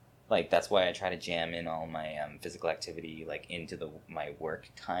like that's why I try to jam in all my physical activity like into my work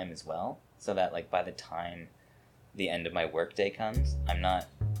time as well, so that like by the time the end of my work day comes,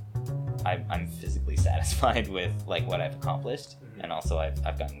 I'm physically satisfied with like what I've accomplished, and also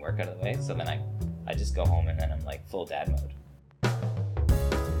I've gotten work out of the way. So then I just go home and then I'm like full dad mode.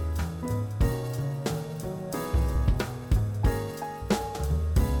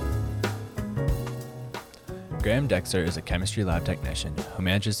 Graham Dexter is a chemistry lab technician who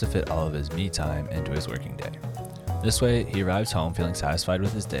manages to fit all of his me time into his working day. This way, he arrives home feeling satisfied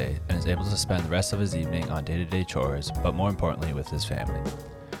with his day and is able to spend the rest of his evening on day-to-day chores, but more importantly with his family.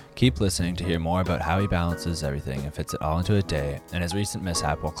 Keep listening to hear more about how he balances everything and fits it all into a day and his recent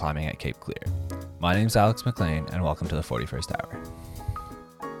mishap while climbing at Cape Clear. My name's Alex McLean, and welcome to the 41st Hour.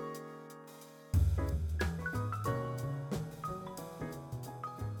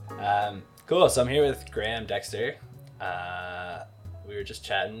 Cool. So I'm here with Graham Dexter. We were just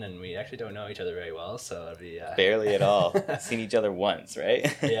chatting, and we actually don't know each other very well, so it'd be Barely at all. Seen each other once,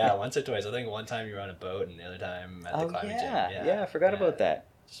 right? Yeah, once or twice. I think one time you were on a boat, and the other time at the climbing gym. Yeah, I forgot about that.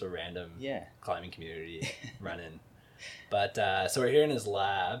 Just a random climbing community run-in. But so we're here in his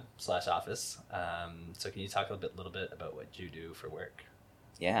lab / office. So can you talk a little bit about what you do for work?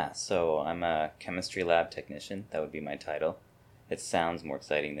 Yeah, so I'm a chemistry lab technician. That would be my title. It sounds more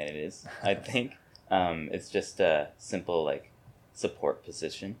exciting than it is, I think. It's just a simple like support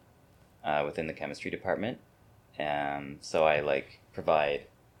position within the chemistry department. So I like provide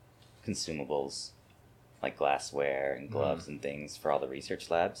consumables like glassware and gloves and things for all the research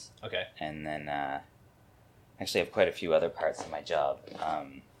labs. Okay. And then actually I have quite a few other parts of my job.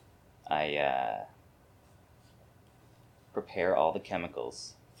 I prepare all the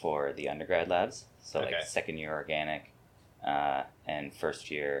chemicals for the undergrad labs. So like second year organic, and first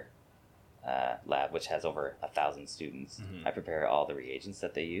year lab, which has over 1,000 students. I prepare all the reagents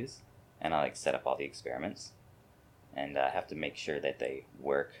that they use, and I like set up all the experiments, and I have to make sure that they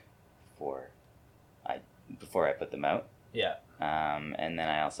work before I put them out. Yeah. And then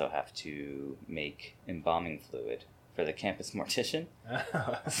I also have to make embalming fluid for the campus mortician.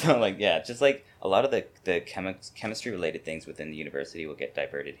 So like just like a lot of the chemistry related things within the university will get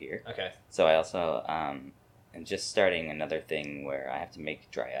diverted here. Okay. So I also I'm just starting another thing where I have to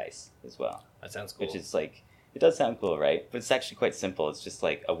make dry ice as well. That sounds cool. Which is like, it does sound cool, right? But it's actually quite simple. It's just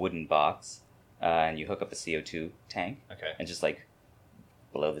like a wooden box, and you hook up a CO2 tank. Okay. And just like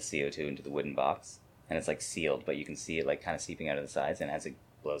blow the CO2 into the wooden box. And it's like sealed, but you can see it like kind of seeping out of the sides. And as it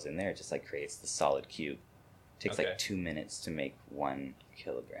blows in there, it just like creates the solid cube. It takes like 2 minutes to make 1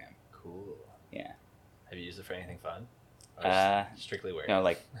 kilogram. Cool. Yeah. Have you used it for anything fun? Or strictly work? No,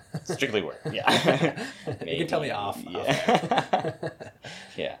 like strictly work. Yeah. You can tell me off. Yeah.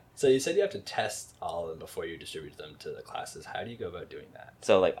 Yeah. So you said you have to test all of them before you distribute them to the classes. How do you go about doing that?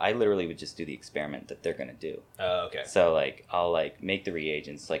 So like I literally would just do the experiment that they're gonna do. Oh, okay. So like I'll like make the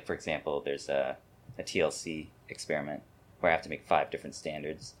reagents. Like for example, there's a TLC experiment where I have to make 5 different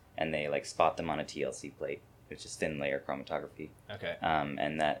standards, and they like spot them on a TLC plate, which is thin layer chromatography. Okay.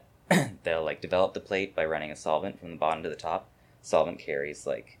 And that they'll like develop the plate by running a solvent from the bottom to the top. Solvent carries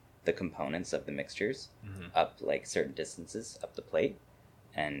like the components of the mixtures up like certain distances up the plate,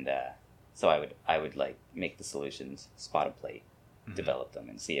 and so I would like make the solutions, spot a plate, develop them,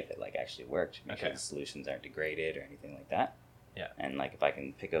 and see if it like actually worked. Make sure the solutions aren't degraded or anything like that. Yeah. And like if I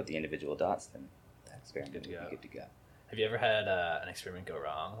can pick out the individual dots, then that experiment will be good to go. Have you ever had an experiment go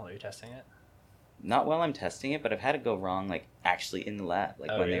wrong while you're testing it? Not while I'm testing it, but I've had it go wrong like actually in the lab, like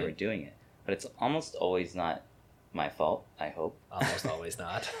when they were doing it. But it's almost always not my fault, I hope. Almost always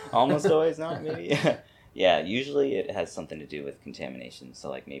not. Almost always not, maybe. Yeah, usually it has something to do with contamination. So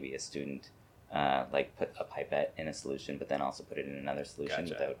like maybe a student like put a pipette in a solution, but then also put it in another solution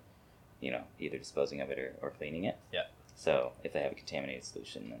without, either disposing of it or cleaning it. Yeah. So if they have a contaminated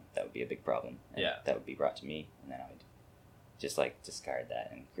solution, then that would be a big problem. And that would be brought to me, and then I would just like discard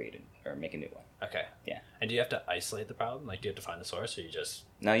that and or make a new one. Okay. Yeah. And do you have to isolate the problem? Like, do you have to find the source, or you just...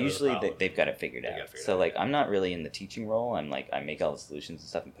 No, usually they've got it figured out. So like I'm not really in the teaching role. I'm like, I make all the solutions and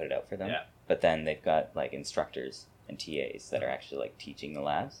stuff and put it out for them. Yeah. But then they've got like instructors and TAs that are actually like teaching the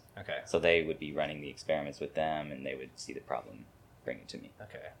labs. Okay. So they would be running the experiments with them, and they would see the problem, bring it to me.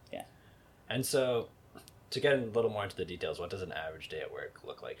 Okay. Yeah. And so, to get a little more into the details, what does an average day at work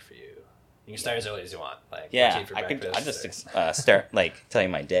look like for you? You can start as early as you want. Like, yeah, I'll just start like tell you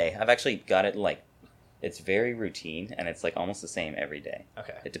my day. I've actually got it like, it's very routine, and it's like almost the same every day.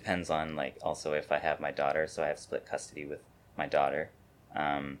 Okay. It depends on like also if I have my daughter, so I have split custody with my daughter.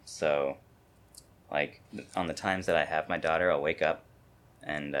 So like on the times that I have my daughter, I'll wake up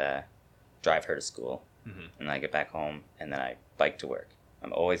and drive her to school, and then I get back home, and then I bike to work,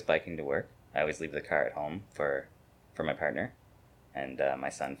 I'm always biking to work. I always leave the car at home for my partner and my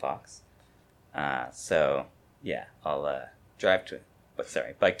son Fox. So yeah, I'll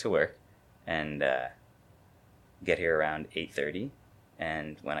bike to work and get here around 8:30.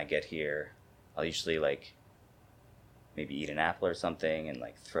 And when I get here, I'll usually like maybe eat an apple or something and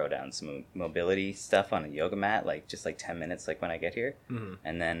like throw down some mobility stuff on a yoga mat, like just like 10 minutes like when I get here. Mm-hmm.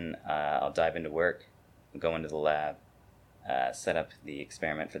 And then I'll dive into work, go into the lab, set up the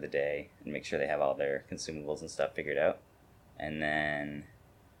experiment for the day and make sure they have all their consumables and stuff figured out. And then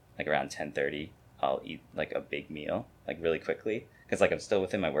like around 10:30 I'll eat like a big meal like really quickly because like I'm still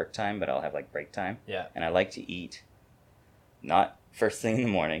within my work time, but I'll have like break time. Yeah. And I like to eat not first thing in the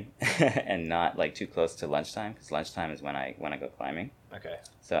morning and not like too close to lunchtime, because lunchtime is when I go climbing. Okay.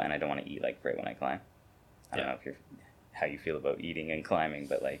 So, and I don't want to eat like right when I climb. I don't know if how you feel about eating and climbing,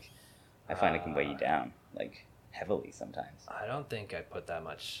 but like I find it can weigh you down like heavily sometimes. I don't think I put that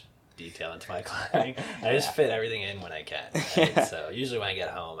much detail into my climbing. I just fit everything in when I can. Right? So usually when I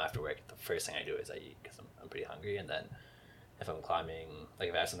get home after work, the first thing I do is I eat because I'm pretty hungry, and then if I'm climbing, like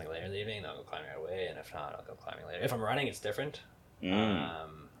if I have something later in the evening, then I'll go climbing right away, and if not, I'll go climbing later. If I'm running, it's different.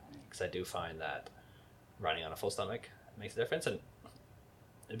 Because I do find that running on a full stomach makes a difference, and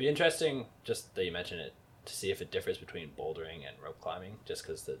it'd be interesting just that you mentioned it to see if it differs between bouldering and rope climbing, just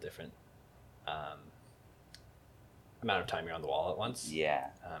because the different amount of time you're on the wall at once. Yeah.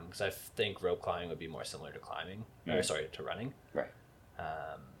 Because I think rope climbing would be more similar to climbing, or sorry, to running. Right.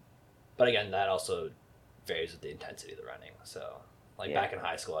 But again, that also varies with the intensity of the running. So, like back in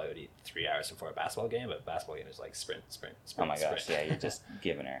high school, I would eat 3 hours before a basketball game, but a basketball game is like sprint. Oh my gosh, yeah, you're just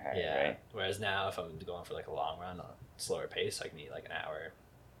giving her hard, right? Whereas now, if I'm going for like a long run, a slower pace, I can eat like an hour.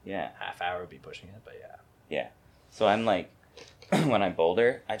 Yeah. Half hour would be pushing it, but yeah. Yeah. So I'm like, when I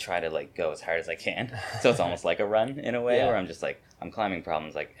boulder, I try to like go as hard as I can. So it's almost like a run in a way, where I'm just like, I'm climbing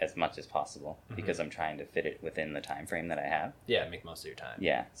problems like as much as possible because I'm trying to fit it within the time frame that I have. Yeah, make most of your time.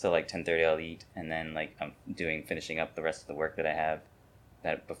 Yeah. So like 10:30 I'll eat, and then like I'm finishing up the rest of the work that I have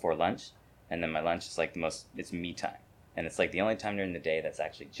that before lunch, and then my lunch is like it's me time, and it's like the only time during the day that's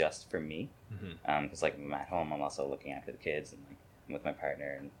actually just for me. Because like when I'm at home, I'm also looking after the kids and like I'm with my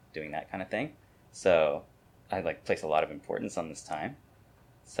partner and doing that kind of thing. So I like place a lot of importance on this time.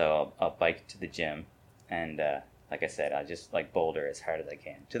 So I'll bike to the gym, and like I said, I just like boulder as hard as I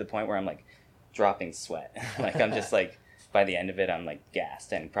can, to the point where I'm like dropping sweat. Like I'm just like, by the end of it, I'm like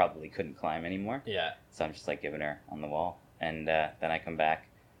gassed and probably couldn't climb anymore. Yeah. So I'm just like giving her on the wall, and then I come back,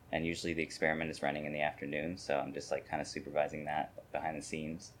 and usually the experiment is running in the afternoon, so I'm just like kind of supervising that behind the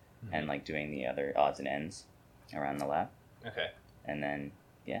scenes and like doing the other odds and ends around the lab. Okay. And then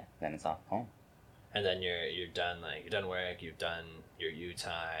then it's off home. And then you're done, like you're done work, you've done your U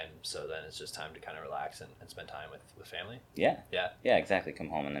time, so then it's just time to kind of relax and spend time with family. Yeah, exactly. Come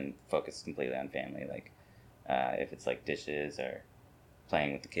home and then focus completely on family, like if it's like dishes or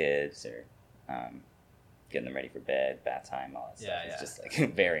playing with the kids or getting them ready for bed, bath time, all that stuff. It's just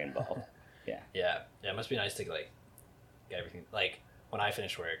like very involved. Yeah, it must be nice to like get everything, like when I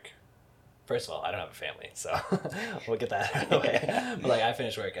finish work. First of all, I don't have a family, so we'll get that out of the way. But like I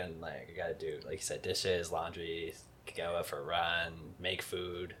finish work and like I gotta do, like you said, dishes, laundry, go out for a run, make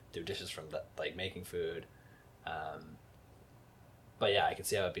food, do dishes from like making food. But yeah, I can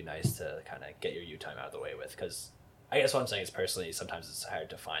see how it'd be nice to kind of get your U time out of the way with, because I guess what I'm saying is personally, sometimes it's hard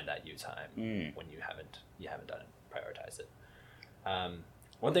to find that U time when you haven't done it, prioritize it.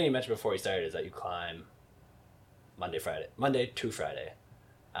 One thing you mentioned before we started is that you climb Monday to Friday.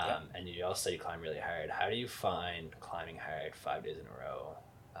 And you also say you climb really hard. How do you find climbing hard 5 days in a row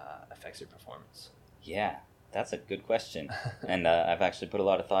affects your performance? Yeah, that's a good question. And I've actually put a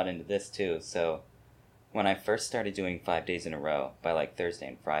lot of thought into this too. So when I first started doing 5 days in a row, by like Thursday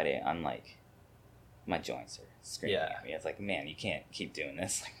and Friday, I'm like, my joints are screaming at me. It's like, man, you can't keep doing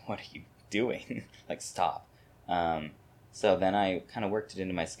this. Like, what are you doing? Like, stop. So then I kind of worked it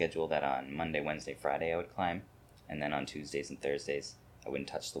into my schedule that on Monday, Wednesday, Friday I would climb. And then on Tuesdays and Thursdays, I wouldn't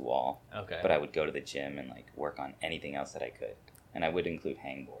touch the wall. Okay. But I would go to the gym and like work on anything else that I could, and I would include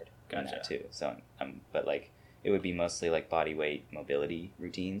hangboard in that too. So, but like it would be mostly like body weight mobility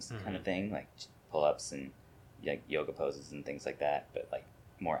routines kind of thing, like pull ups and like yoga poses and things like that. But like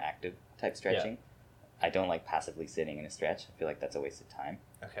more active type stretching. Yeah. I don't like passively sitting in a stretch. I feel like that's a waste of time.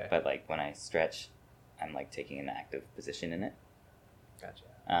 Okay. But like when I stretch, I'm like taking an active position in it. Gotcha.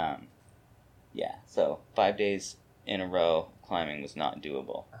 Yeah. So 5 days in a row climbing was not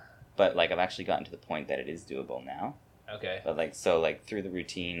doable, but like I've actually gotten to the point that it is doable now. Okay. But like through the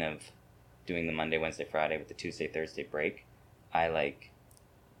routine of doing the Monday, Wednesday, Friday with the Tuesday, Thursday break, I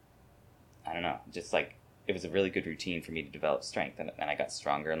don't know, just like it it was a really good routine for me to develop strength, and I got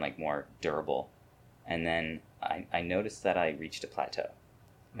stronger and like more durable. And then I noticed that I reached a plateau.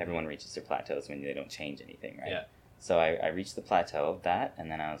 Everyone reaches their plateaus when they don't change anything, right? Yeah. So I reached the plateau of that, and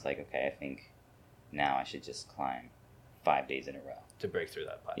then I was like, okay, I think now I should just climb 5 days in a row. To break through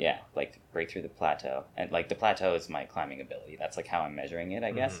that plateau. Yeah, like break through the plateau. And like the plateau is my climbing ability. That's like how I'm measuring it,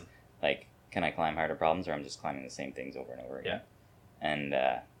 I guess. Mm-hmm. Like, can I climb harder problems, or I'm just climbing the same things over and over again? Yeah. And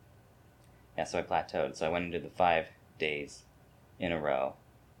yeah, so I plateaued. So I went into the 5 days in a row.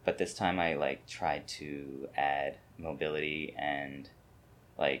 But this time I like tried to add mobility and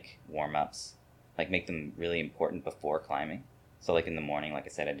like warm-ups, like make them really important before climbing. So like in the morning, like I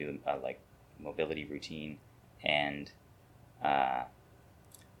said, I do a like mobility routine, and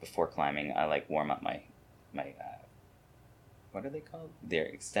before climbing I like warm up my what are they called? They're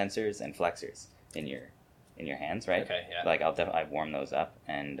extensors and flexors in your hands, right? Okay, yeah. Like I warm those up,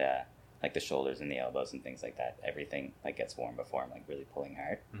 and like the shoulders and the elbows and things like that. Everything like gets warm before I'm like really pulling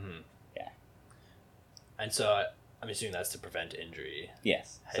hard. Mm-hmm. Yeah. And so I'm assuming that's to prevent injury.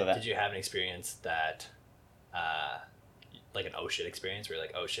 Yes. So Did you have an experience that, like an oh shit experience, where you're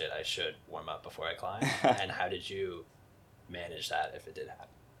like, oh shit, I should warm up before I climb? And how did you manage that if it did happen?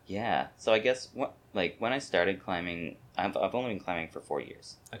 Yeah. So I guess when I started climbing, I've only been climbing for 4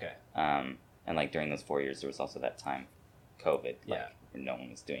 years. Okay. And like during those 4 years, there was also that time, COVID, like, Yeah. where no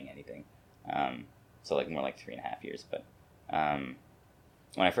one was doing anything. So like more like 3.5 years. But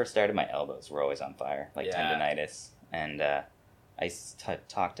when I first started, my elbows were always on fire, like Yeah. tendonitis. And I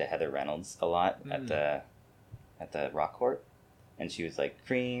talked to Heather Reynolds a lot at the rock court. And she was like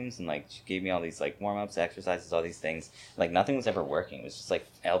creams, and like she gave me all these like warm-ups, exercises, all these things. Like nothing was ever working. It was just like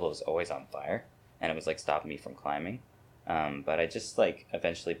elbows always on fire, and it was like stopping me from climbing. But I just like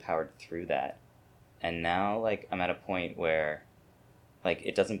eventually powered through that, and now like I'm at a point where like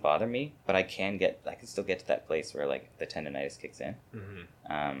it doesn't bother me, but I can still get to that place where like the tendonitis kicks in.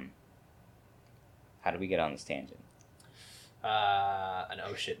 Mm-hmm. How do we get on this tangent? An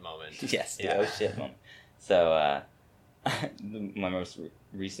oh shit moment. Yes, the Yeah. oh shit moment. So my most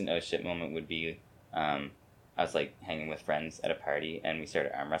recent oh shit moment would be I was like hanging with friends at a party, and we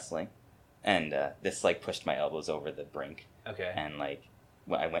started arm wrestling, and this like pushed my elbows over the brink, Okay. and like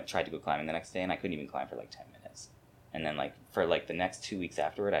I tried to go climbing the next day, and I couldn't even climb for like 10 minutes. And then like for like the next 2 weeks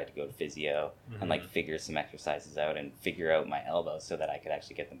afterward, I had to go to physio and like figure some exercises out and figure out my elbows so that I could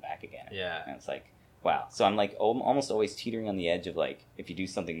actually get them back again. Yeah. And it's like, wow. So I'm like almost always teetering on the edge of like, if you do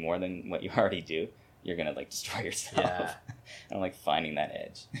something more than what you already do, you're gonna like destroy yourself. Yeah. And I'm like finding that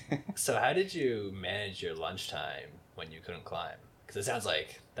edge. So how did you manage your lunchtime when you couldn't climb? Because it sounds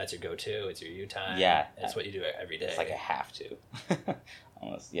like that's your go-to. It's your you time. Yeah. It's what you do every day. It's like I have to.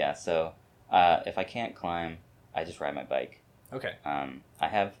 Almost. Yeah. So if I can't climb, I just ride my bike. Okay. I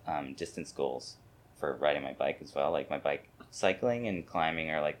have distance goals for riding my bike as well. Like my bike, cycling and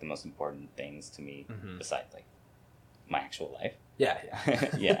climbing are like the most important things to me besides like my actual life. Yeah.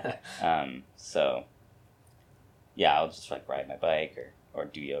 Yeah. So yeah, I'll just like ride my bike or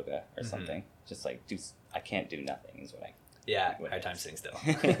do yoga or something. Just like I can't do nothing is what I. Yeah, What hard it time is. sitting still.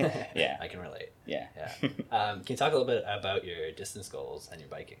 Yeah. I can relate. Yeah. Yeah. Can you talk a little bit about your distance goals and your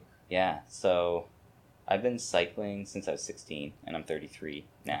biking? Yeah. So I've been cycling since I was 16, and I'm 33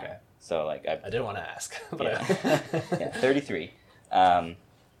 now. Okay. So like I didn't want to ask, but yeah, 33. So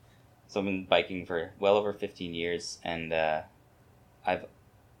I've been biking for well over 15 years, and I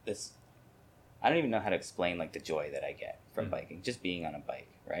don't even know how to explain like the joy that I get from biking. Just being on a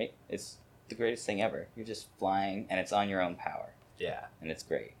bike, right? It's the greatest thing ever. You're just flying, and it's on your own power, yeah. and it's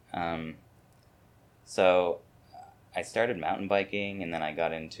great. So I started mountain biking, and then I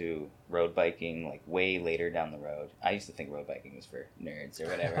got into road biking like way later down the road. I used to think road biking was for nerds or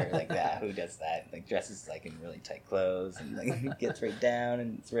whatever, like that. Who does that? Like dresses like in really tight clothes and like gets right down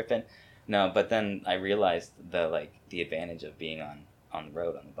and it's ripping. No, but then I realized the advantage of being on the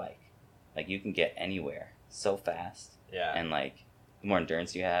road on the bike. Like you can get anywhere so fast. Yeah. And like the more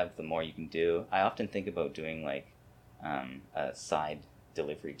endurance you have, the more you can do. I often think about doing like a side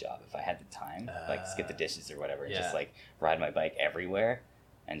delivery job if I had the time, like skip the dishes or whatever, and just like ride my bike everywhere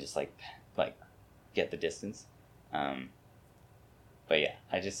and just like get the distance. But yeah,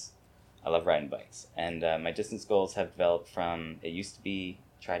 I love riding bikes, and my distance goals have developed from, it used to be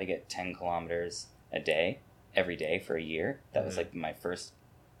try to get 10 kilometers a day every day for a year. That was like my first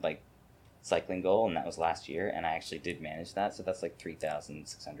like cycling goal, and that was last year, and I actually did manage that. So that's like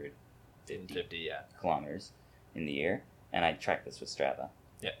 3,650 kilometers in the year, and I tracked this with Strava.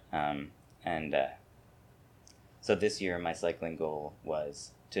 So this year my cycling goal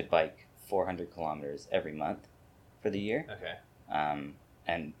was to bike 400 kilometers every month for the year. Okay.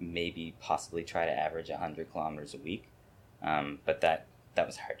 and maybe possibly try to average 100 kilometers a week. But that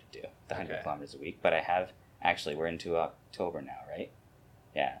was hard to do, the 100 kilometers a week. But I have, actually, we're into October now, right?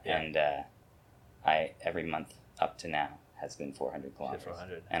 Yeah. And I every month up to now has been 400 kilometers.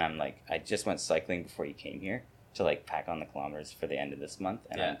 400. And I'm like, I just went cycling before you came here to like pack on the kilometers for the end of this month,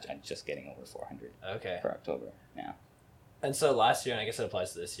 and I'm just getting over 400 for October now. And so last year, and I guess it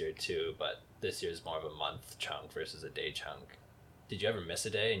applies to this year too, but this year is more of a month chunk versus a day chunk. Did you ever miss a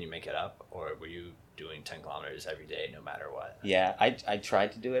day and you make it up, or were you doing 10 kilometers every day no matter what? Yeah, I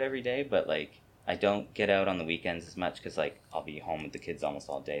tried to do it every day, but like I don't get out on the weekends as much because like I'll be home with the kids almost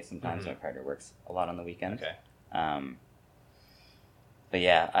all day. Sometimes my partner works a lot on the weekends. But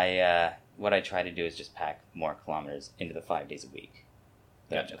yeah, what I try to do is just pack more kilometers into the 5 days a week.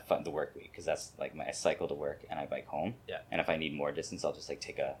 The work week, because that's like I cycle to work and I bike home. Yeah. And if I need more distance, I'll just like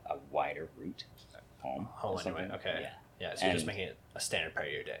take a wider route home. Home anyway. Okay. Yeah. So you're just making it a standard part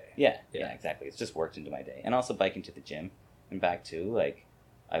of your day. Yeah, exactly. It's just worked into my day, and also biking to the gym and back too. Like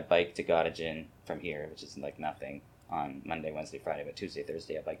I bike to Gottingen from here, which is like nothing, on Monday, Wednesday, Friday, but Tuesday,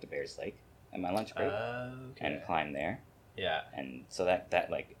 Thursday I bike to Bears Lake at my lunch break and climb there. Yeah. And so that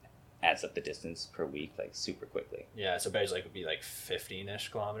like adds up the distance per week like super quickly. Yeah, so Bears Lake would be like 15-ish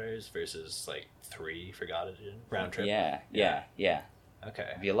kilometers versus like 3 for Gottingen round trip. Yeah. Okay.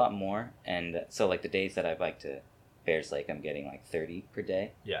 It'd be a lot more, and so like the days that I bike to Bears Lake, I'm getting like 30 per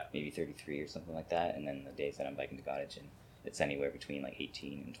day. Yeah. Maybe 33 or something like that, and then the days that I'm biking to Gottingen, it's anywhere between like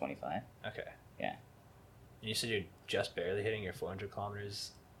 18 and 25. Okay. Yeah. And you said you're just barely hitting your 400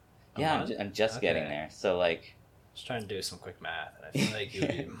 kilometers a month? Yeah, I'm just getting there. So like, just trying to do some quick math, and I feel like you would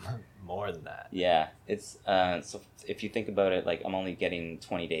be more than that. Yeah, it's so if you think about it, like I'm only getting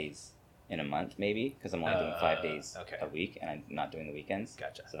 20 days in a month, maybe, because I'm only doing 5 days a week, and I'm not doing the weekends.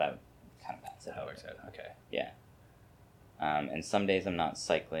 Gotcha. So that kind of balance it out. Works out. Okay. Yeah. And some days I'm not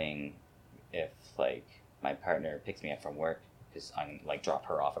cycling if like my partner picks me up from work, because I'm like drop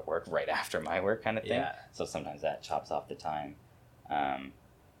her off at work right after my work kind of thing. Yeah. So sometimes that chops off the time.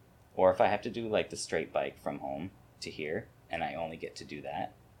 Or if I have to do like the straight bike from home to here, and I only get to do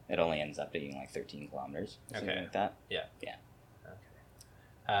that, it only ends up being like 13 kilometers or something like that. Yeah. Okay.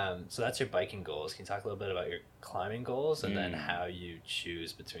 So that's your biking goals. Can you talk a little bit about your climbing goals, and then how you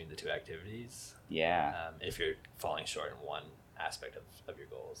choose between the two activities? Yeah. If you're falling short in one aspect of your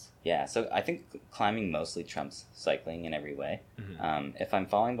goals. Yeah, so I think climbing mostly trumps cycling in every way. If I'm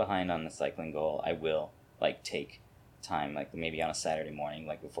falling behind on the cycling goal, I will like take time, like maybe on a Saturday morning,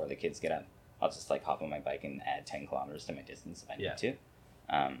 like before the kids get up, I'll just like hop on my bike and add 10 kilometers to my distance if I need to.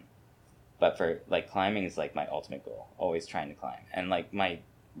 But for like climbing is like my ultimate goal, always trying to climb. And like my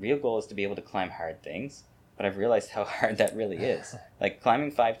real goal is to be able to climb hard things, but I've realized how hard that really is. Like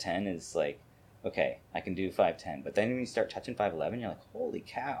climbing 510 is like, okay, I can do 510, but then when you start touching 511, you're like, holy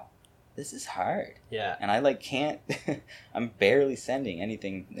cow, this is hard. Yeah. And I like can't, I'm barely sending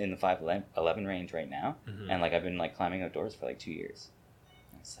anything in the 511 range right now. And like I've been like climbing outdoors for like 2 years.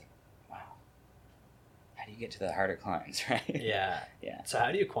 And it's like, wow, how do you get to the harder climbs, right? Yeah. Yeah. So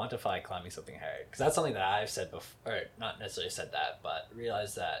how do you quantify climbing something hard? Because that's something that I've said before, or not necessarily said that, but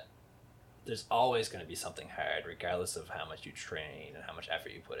realized that there's always going to be something hard, regardless of how much you train and how much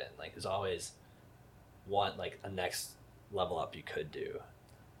effort you put in. Like there's always like a next level up you could do.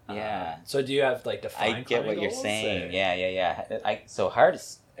 Yeah. So do you have like defined? I get what you're saying. Or? Yeah. So hard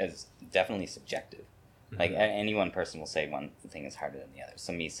is definitely subjective. Like any one person will say one thing is harder than the other.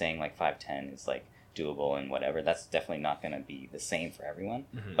 So me saying like 510 is like doable and whatever, that's definitely not going to be the same for everyone.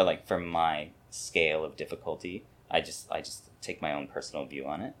 But like for my scale of difficulty, I just take my own personal view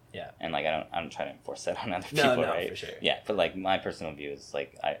on it. Yeah. And like I don't try to enforce that on other people, right? For sure. Yeah. But like my personal view is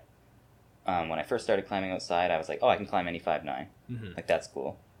like when I first started climbing outside, I was like, oh, I can climb any 5'9". Like that's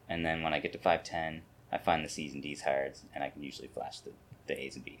cool. And then when I get to 5'10", I find the C's and D's hard, and I can usually flash the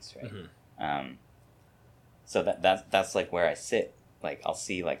A's and B's, right? So that's like where I sit. Like I'll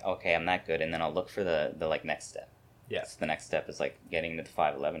see like, okay, I'm that good, and then I'll look for the like next step. Yeah. So the next step is like getting to the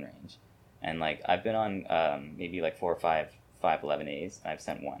 5'11" range, and like I've been on maybe like 4 or 5 5'11" A's, and I've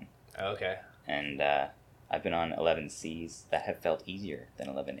sent one. Okay. And I've been on 11 C's that have felt easier than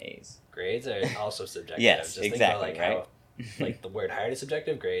 11 A's. Grades are also subjective. Yes, just exactly, think about, like, right? How, like the word hard is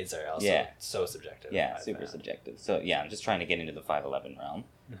subjective, grades are also so subjective. Yeah, super subjective. So yeah, I'm just trying to get into the 5'11" realm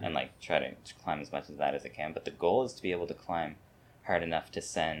and like try to climb as much of that as I can. But the goal is to be able to climb hard enough to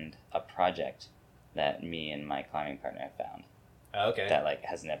send a project that me and my climbing partner have found. Okay. That like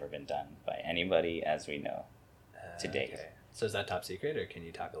has never been done by anybody as we know to date. Okay. So is that top secret, or can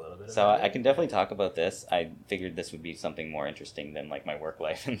you talk a little bit about it? So I can definitely talk about this. I figured this would be something more interesting than like my work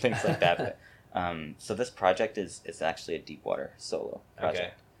life and things like that. But So this project is actually a deep water solo project.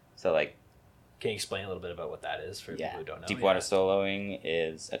 Okay. So like, Can you explain a little bit about what that is for people who don't know? Deep water soloing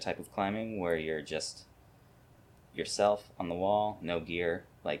is a type of climbing where you're just yourself on the wall, no gear,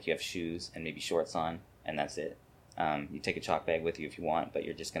 like you have shoes and maybe shorts on, and that's it. You take a chalk bag with you if you want, but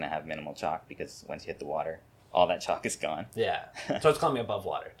you're just going to have minimal chalk because once you hit the water, all that chalk is gone. Yeah. So it's climbing above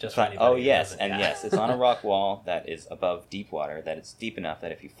water. Just for anybody Oh, who yes. doesn't- And yes, it's on a rock wall that is above deep water, that it's deep enough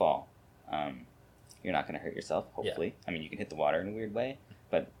that if you fall, you're not going to hurt yourself, hopefully. I mean, you can hit the water in a weird way,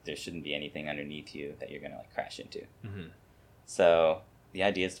 but there shouldn't be anything underneath you that you're going to like crash into. Mm-hmm. So the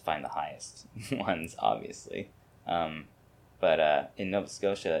idea is to find the highest ones, obviously. But in Nova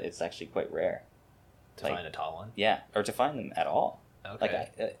Scotia, it's actually quite rare. To find a tall one? Yeah, or to find them at all. Okay.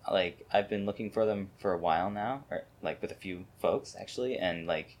 Like I've been looking for them for a while now, or like with a few folks actually, and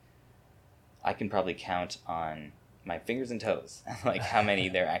like I can probably count on my fingers and toes like how many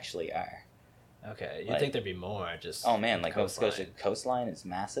there actually are. Okay, you'd like, think there'd be more. Just oh man, like Nova Scotia coastline is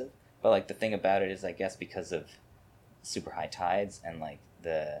massive, but like the thing about it is, I guess because of super high tides and like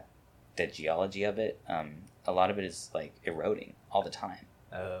the geology of it, a lot of it is like eroding all the time.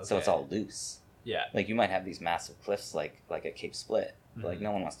 Oh, okay. So it's all loose. Yeah. Like you might have these massive cliffs like at Cape Split, but like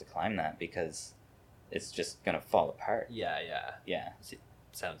no one wants to climb that because it's just gonna fall apart. Yeah. Yeah.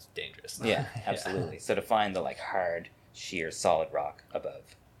 Sounds dangerous. Yeah, absolutely. So to find the like hard, sheer, solid rock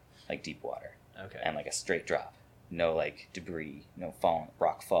above, like deep water, Okay. and like a straight drop, no like debris, no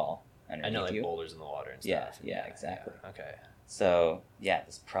rock fall underneath I know, like you. boulders in the water and Yeah, stuff. yeah, exactly. Yeah. Okay. So yeah,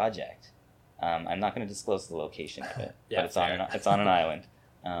 this project, I'm not going to disclose the location of it, Yeah, but it's on an island,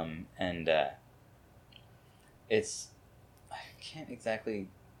 and it's, I can't exactly,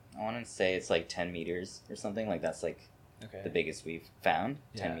 I want to say it's like 10 meters or something, like that's like Okay. the biggest we've found,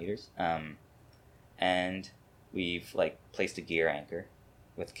 10 Yeah. meters, and we've like placed a gear anchor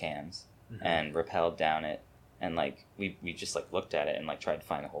with cams Mhm. and rappelled down it, and like we just like looked at it and like tried to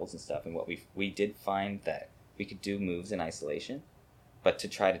find the holes and stuff, and what we did find that we could do moves in isolation, but to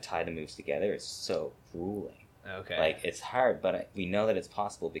try to tie the moves together is so grueling. Okay. Like it's hard, but we know that it's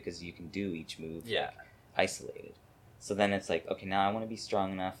possible because you can do each move like, isolated. So then it's like, okay, now I want to be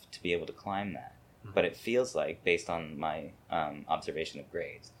strong enough to be able to climb that. Mhm. But it feels like, based on my observation of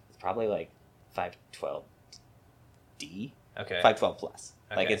grades, it's probably like 512D, Okay. 512 plus.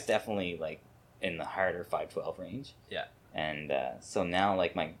 Like Okay. it's definitely like in the harder 512 range. Yeah. And so now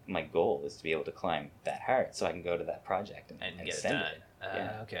like my goal is to be able to climb that hard so I can go to that project and And get it send done. it.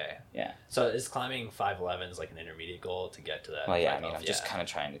 Yeah. Okay. Yeah. So is climbing 5'11" like an intermediate goal to get to that? Well, yeah, I 5'12"? mean, I'm just kind of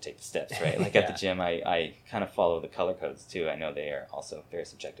trying to take the steps, right? Like at the gym, I kind of follow the color codes too. I know they are also very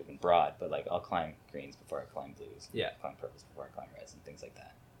subjective and broad, but like I'll climb greens before I climb blues. Yeah. I'll climb purples before I climb reds and things like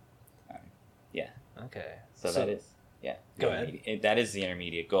that. Yeah. Okay. So that is, yeah. Go ahead. That is the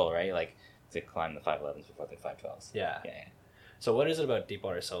intermediate goal, right? Like to climb the 5'11s before the 5'12s. Yeah. Yeah. So what is it about deep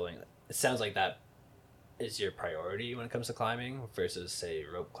water soloing? It sounds like that is your priority when it comes to climbing versus, say,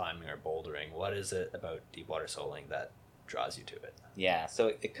 rope climbing or bouldering. What is it about deep water soloing that draws you to it? Yeah, so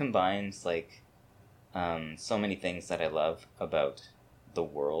it combines like so many things that I love about the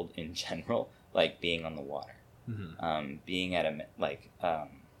world in general, like being on the water, being at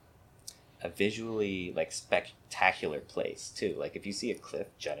a visually like spectacular place too. Like if you see a cliff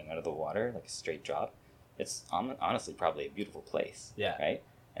jutting out of the water, like a straight drop, it's honestly probably a beautiful place. Yeah. Right.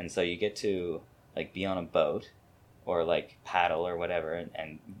 And so you get to like be on a boat or like paddle or whatever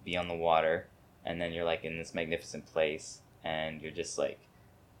and be on the water, and then you're like in this magnificent place and you're just like,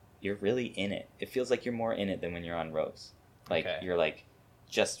 you're really in it. It feels like you're more in it than when you're on ropes. Like you're like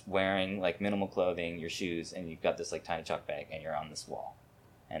just wearing like minimal clothing, your shoes, and you've got this like tiny chalk bag and you're on this wall.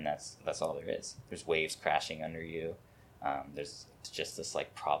 And that's all there is. There's waves crashing under you. There's just this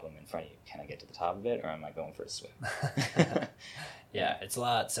like problem in front of you. Can I get to the top of it, or am I going for a swim? Yeah, it's a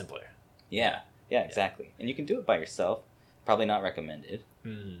lot simpler. Yeah, exactly. And you can do it by yourself. Probably not recommended,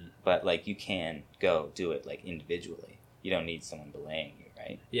 but like you can go do it like individually. You don't need someone belaying you,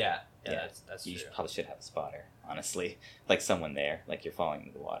 right? Yeah. That's you true. probably should have a spotter, honestly, like someone there, like you're falling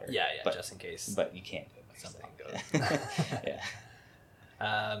into the water. Yeah, but, just in case. But you can't do it by Something yourself. goes. Yeah.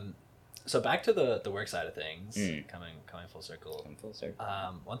 So back to the work side of things, Mm. coming full circle. I'm full circle.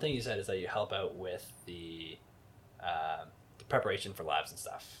 One thing you said is that you help out with the preparation for labs and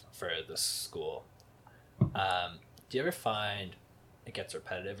stuff for the school. Do you ever find it gets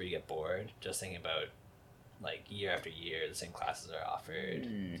repetitive or you get bored just thinking about like year after year the same classes are offered?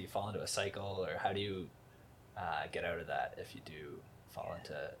 Mm. Do you fall into a cycle, or how do you get out of that if you do fall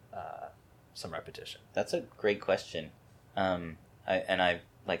into some repetition? That's a great question.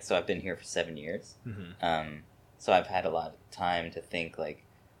 I've been here for 7 years. Mm-hmm. So I've had a lot of time to think like,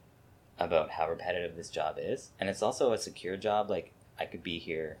 about how repetitive this job is, and it's also a secure job. Like, I could be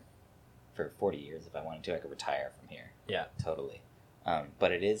here for 40 years if I wanted to. I could retire from here. Yeah. Totally.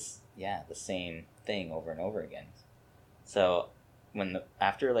 But it is, the same thing over and over again. So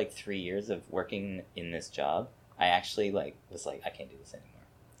after like 3 years of working in this job, I actually was like, I can't do this anymore.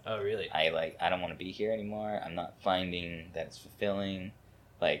 Oh, really? I don't want to be here anymore. I'm not finding that it's fulfilling.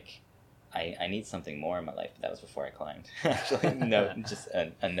 Like, I need something more in my life. But that was before I climbed. Actually, just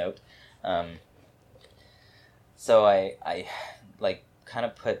a note. So I like kind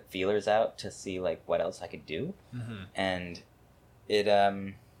of put feelers out to see like what else I could do, and it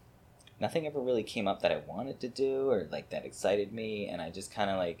nothing ever really came up that I wanted to do or like that excited me, and I just kind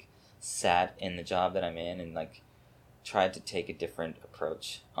of like sat in the job that I'm in and like tried to take a different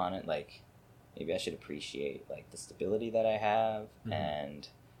approach on it. Like, maybe I should appreciate like the stability that I have and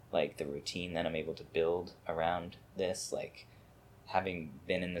like the routine that I'm able to build around this. Like, having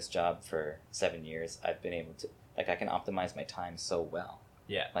been in this job for 7 years, I've been able to, like, I can optimize my time so well.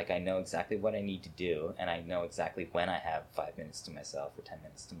 Yeah. Like, I know exactly what I need to do, and I know exactly when I have 5 minutes to myself or 10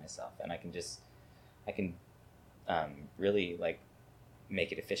 minutes to myself, and I can really like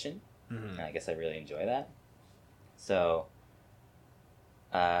make it efficient. And I guess I really enjoy that. So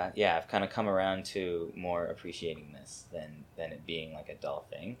I've kind of come around to more appreciating this than it being like a dull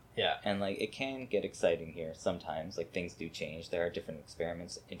thing. Yeah. And like, it can get exciting here sometimes. Like, things do change. There are different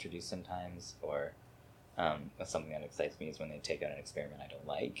experiments introduced sometimes, or something that excites me is when they take out an experiment I don't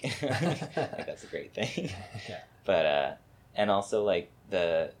like. Like, that's a great thing. Yeah. But and also like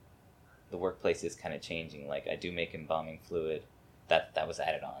the workplace is kind of changing. Like, I do make embalming fluid that was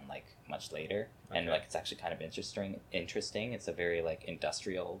added on like much later. Okay. And like, it's actually kind of interesting. It's a very like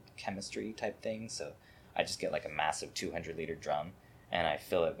industrial chemistry type thing. So I just get like a massive 200-liter drum, and I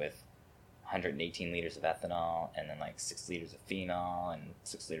fill it with 118 liters of ethanol, and then like 6 liters of phenol and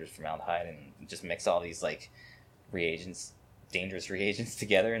 6 liters of formaldehyde, and just mix all these like dangerous reagents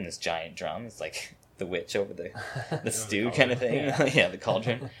together in this giant drum. It's like the witch over the stew kind of thing. Yeah, the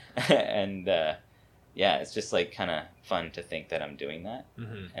cauldron. And it's just like kind of fun to think that I'm doing that.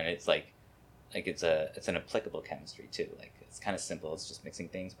 And it's like it's an applicable chemistry too. Like, it's kind of simple. It's just mixing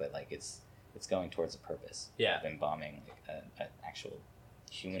things, but like it's going towards a purpose. Yeah. Of embalming like an actual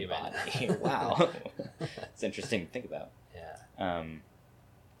human body. Wow. It's interesting to think about. Yeah.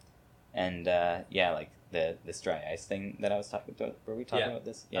 Like this dry ice thing that I was talking about. Were we talking about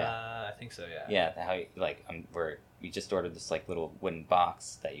this? Yeah. I think so. Yeah. Yeah. How like we just ordered this like little wooden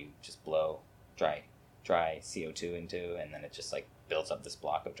box that you just blow dry CO2 into, and then it just like builds up this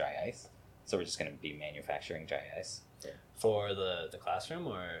block of dry ice. So we're just going to be manufacturing dry ice for the classroom,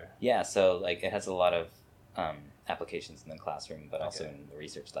 or yeah. So like, it has a lot of applications in the classroom, but also in the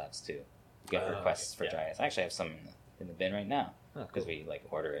research labs too. You get requests for dry ice. I actually have some in the bin right now because we like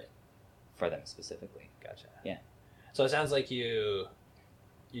order it for them specifically. Gotcha. Yeah. So it sounds like you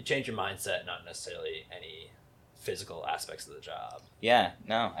change your mindset, not necessarily any physical aspects of the job. Yeah.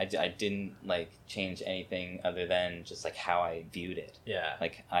 No, I didn't like change anything other than just like how I viewed it. Yeah.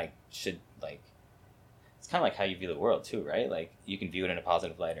 Like, I should like. It's kind of like how you view the world too, right? Like, you can view it in a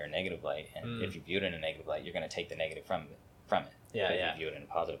positive light or a negative light, and if you view it in a negative light, you're going to take the negative from it. Yeah, but if you view it in a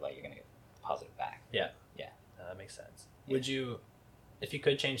positive light, you're going to get the positive back. Yeah. Yeah. That makes sense. Yeah. Would you, if you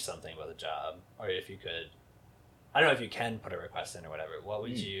could change something about the job, or if you could, I don't know if you can put a request in or whatever, what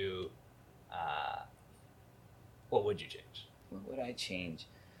would you change? What would I change?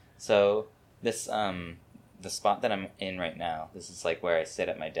 So this the spot that I'm in right now, this is like where I sit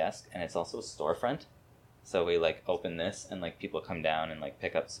at my desk, and it's also a storefront. So we like open this, and like people come down and like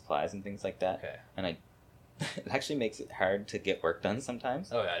pick up supplies and things like that. Okay. And it actually makes it hard to get work done sometimes.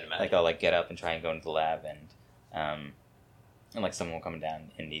 Oh yeah, I'd imagine. Like, I'll like get up and try and go into the lab, and like someone will come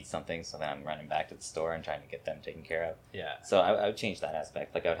down and need something, so then I'm running back to the store and trying to get them taken care of. Yeah. So I would change that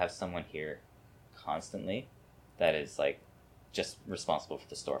aspect. Like, I would have someone here constantly that is like just responsible for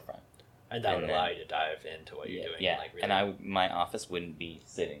the storefront. And that would allow you to dive into what you're doing. Yeah, like, really... and my office wouldn't be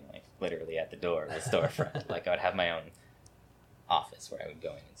sitting like literally at the door of the storefront. Like, I would have my own office where I would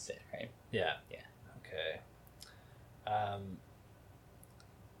go in and sit. Right. Yeah. Yeah. Okay.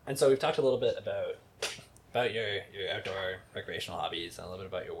 And so we've talked a little bit about your outdoor recreational hobbies and a little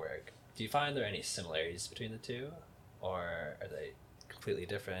bit about your work. Do you find there are any similarities between the two, or are they completely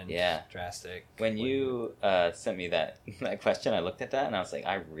different? Yeah. Drastic? When you sent me that question, I looked at that and I was like,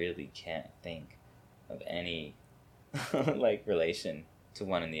 I really can't think of any like relation to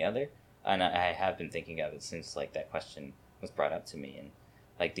one and the other. And I have been thinking of it since like that question was brought up to me. And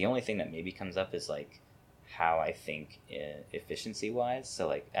like, the only thing that maybe comes up is like how I think efficiency wise. So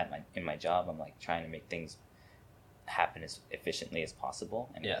like in my job, I'm like trying to make things happen as efficiently as possible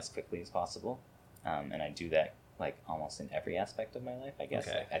and as quickly as possible. And I do that like almost in every aspect of my life, I guess.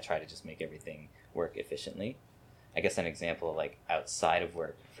 Okay. I try to just make everything work efficiently. I guess an example like outside of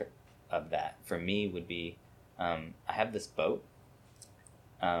work of that for me would be I have this boat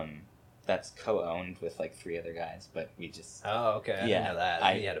that's co-owned with like 3 other guys, but we just okay. I didn't know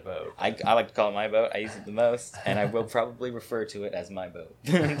that. You had a boat. I like to call it my boat. I use it the most, and I will probably refer to it as my boat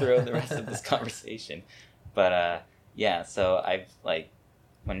throughout the rest of this conversation. But so I've like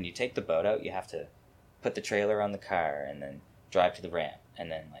when you take the boat out, you have to put the trailer on the car and then drive to the ramp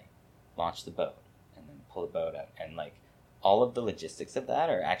and then like launch the boat and then pull the boat out, and like all of the logistics of that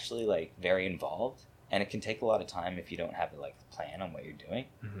are actually like very involved. And it can take a lot of time if you don't have like a plan on what you're doing.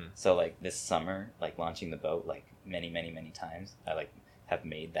 Mm-hmm. So like this summer, like launching the boat like many times, I like have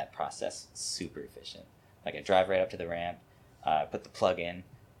made that process super efficient. Like I drive right up to the ramp, put the plug in,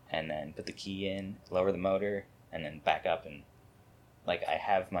 and then put the key in, lower the motor, and then back up. And like I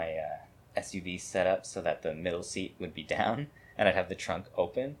have my SUV set up so that the middle seat would be down, and I'd have the trunk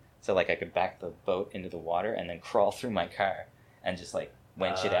open, so like I could back the boat into the water and then crawl through my car and just like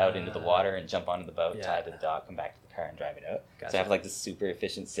winch it out into the water and jump onto the boat, tie it to the dock, come back to the car and drive it out. Gotcha. So I have like this super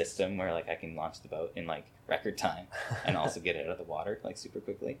efficient system where like I can launch the boat in like record time and also get it out of the water like super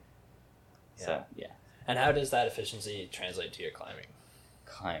quickly. Yeah. So yeah. And how does that efficiency translate to your climbing?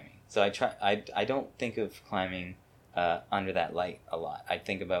 So I don't think of climbing under that light a lot. I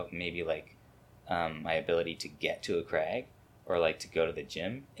think about maybe like my ability to get to a crag or like to go to the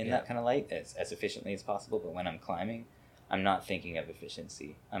gym in that kind of light as efficiently as possible. But when I'm climbing, I'm not thinking of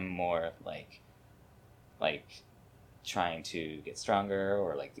efficiency. I'm more like trying to get stronger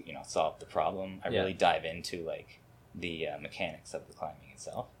or like, you know, solve the problem. I really dive into like the mechanics of the climbing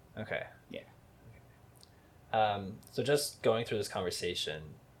itself. Okay. Yeah. So just going through this conversation,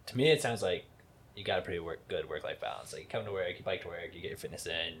 to me it sounds like you got a pretty good work-life balance. Like you come to work, you bike to work, you get your fitness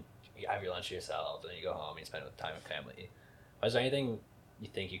in, you have your lunch to yourself, and then you go home and you spend time with family. Is there anything you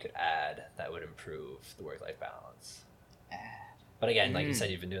think you could add that would improve the work-life balance? But again, like you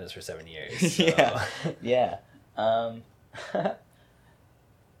said, you've been doing this for 7 years. So. Yeah.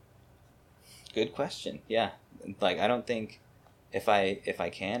 Good question. Yeah. Like I don't think if I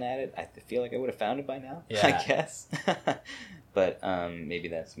can add it, I feel like I would have found it by now. Yeah. I guess. But maybe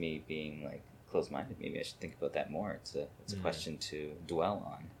that's me being like closed-minded. Maybe I should think about that more. It's a question to dwell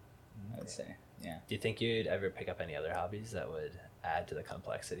on. I would say. Yeah. Do you think you'd ever pick up any other hobbies that would add to the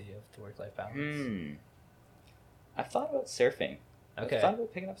complexity of the work-life balance? I've thought about surfing. Okay. I've thought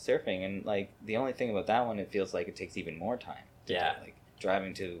about picking up surfing, and like the only thing about that one, it feels like it takes even more time. Yeah. Like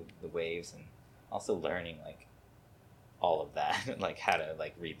driving to the waves and also learning like all of that, like how to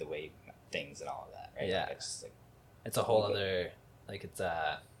like read the wave things and all of that. Right? Yeah. Like, it's a whole other like it's you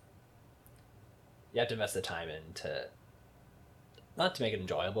have to invest the time into not to make it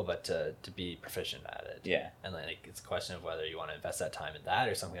enjoyable, but to be proficient at it. Yeah. And like it's a question of whether you want to invest that time in that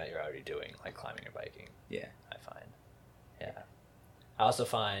or something that you're already doing, like climbing or biking. Yeah. I find. Yeah. I also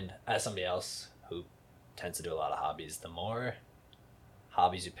find, as somebody else who tends to do a lot of hobbies, the more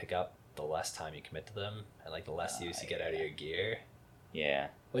hobbies you pick up, the less time you commit to them, and like the less use you get out of your gear. Yeah.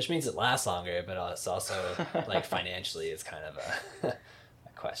 Which means it lasts longer, but it's also like financially, it's kind of a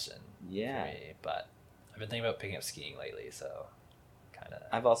question. Yeah. For me. But I've been thinking about picking up skiing lately, so kind of.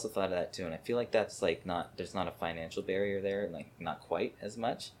 I've also thought of that too, and I feel like that's like there's not a financial barrier there, like not quite as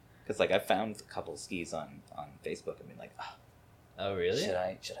much, because like I found a couple skis on Facebook and been like, oh really? Should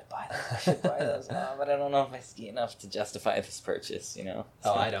I buy them? I should buy those, but I don't know if I ski enough to justify this purchase, you know?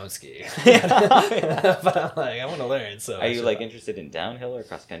 So. Oh, I don't ski. But I'm like, I want to learn. So are you like interested in downhill or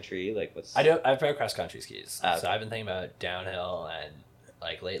cross country? Like what's? I've tried cross country skis, okay. So I've been thinking about downhill, and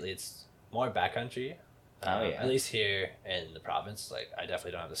like lately it's more backcountry. At least here in the province, like I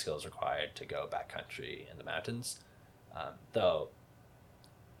definitely don't have the skills required to go backcountry in the mountains, though.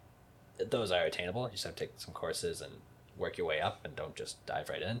 Those are attainable. You just have to take some courses and work your way up and don't just dive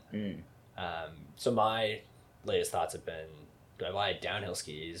right in. So my latest thoughts have been, do I buy downhill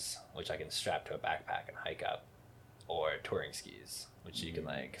skis, which I can strap to a backpack and hike up, or touring skis, which you can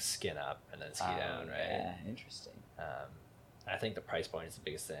like skin up and then ski down, right? Yeah, interesting. I think the price point is the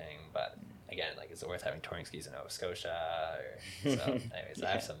biggest thing, but again, like, is it worth having touring skis in Nova Scotia? So anyways, I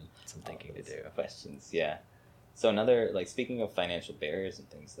have some thinking to do. Questions, yeah. So another, like, speaking of financial barriers and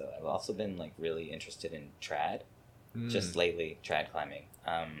things, though, I've also been, like, really interested in trad. Just lately, trad climbing.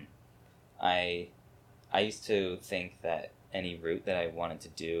 I used to think that any route that I wanted to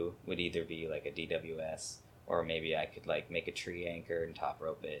do would either be, like, a DWS, or maybe I could, like, make a tree anchor and top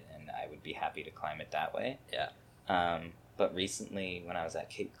rope it, and I would be happy to climb it that way. Yeah. But recently, when I was at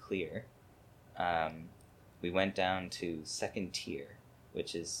Cape Clear, we went down to second tier,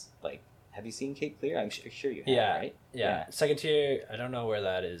 which is like, have you seen Cape Clear? I'm sure you have, Yeah, right? yeah. Second tier, I don't know where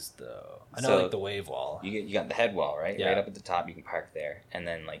that is though. I know So, like the wave wall. You got the head wall, right? Yeah. Right up at the top, you can park there, and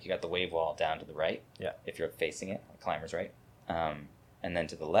then like you got the wave wall down to the right. Yeah. If you're facing it, like climbers right. And then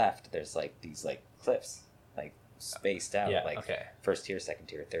to the left, there's like these like cliffs, like spaced out, Yeah, like okay. first tier, second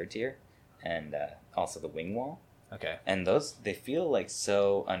tier, third tier, and also the wing wall. Okay. And those, they feel like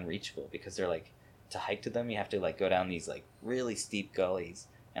so unreachable because they're like, to hike to them, you have to like go down these like really steep gullies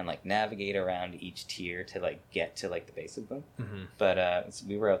and like navigate around each tier to like get to like the base of them. Mm-hmm. But so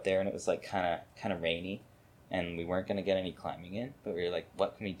we were out there and it was like kind of rainy, and we weren't gonna get any climbing in. But we were like,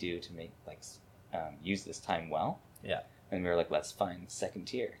 what can we do to make like use this time well? Yeah. And we were like, let's find second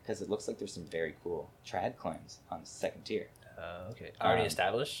tier because it looks like there's some very cool trad climbs on second tier. Okay. Already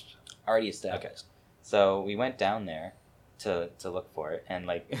established. Already established. Okay. So we went down there to look for it, and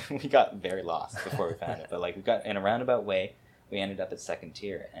like we got very lost before we found it. But like we got in a roundabout way, we ended up at second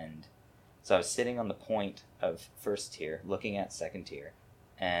tier, and so I was sitting on the point of first tier, looking at second tier,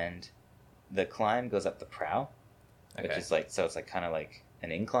 and the climb goes up the prow, which is like, so it's like kind of like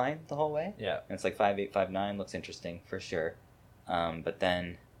an incline the whole way. Yeah. And it's like 5.8, 5.9, looks interesting for sure. But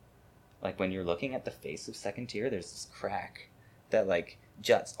then, like when you're looking at the face of second tier, there's this crack that like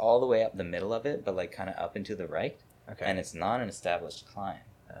juts all the way up the middle of it, but like kind of up into the right. Okay. And it's not an established climb.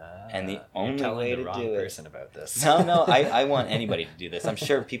 And the you're only telling way the to wrong do it. person about this. No, I want anybody to do this. I'm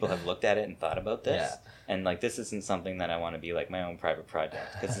sure people have looked at it and thought about this. Yeah. And like this isn't something that I want to be like my own private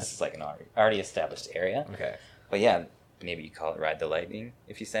project, because this is like an already established area. Okay. But yeah, maybe you call it Ride the Lightning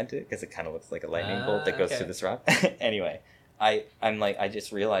if you sent it, because it kind of looks like a lightning bolt that goes through this rock. Anyway, I'm like, I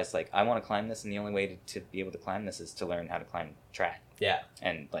just realized like I want to climb this, and the only way to be able to climb this is to learn how to climb trad. Yeah.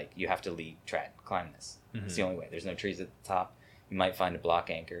 And like you have to lead trad, climb this. Mm-hmm. It's the only way. There's no trees at the top. You might find a block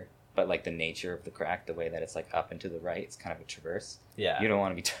anchor, but like the nature of the crack, the way that it's like up and to the right, it's kind of a traverse. Yeah. You don't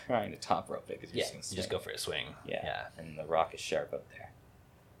want to be trying to top rope it, because you just go for a swing. Yeah. And the rock is sharp up there.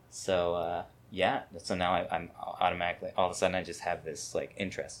 So yeah. So now I'm automatically, all of a sudden I just have this like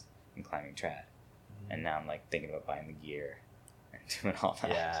interest in climbing trad, and now I'm like thinking about buying the gear and doing all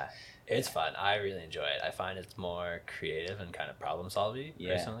that. Yeah. It's fun. I really enjoy it. I find it's more creative and kind of problem solving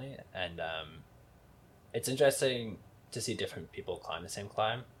personally, and it's interesting to see different people climb the same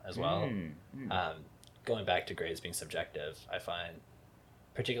climb as well. Going back to grades being subjective, I find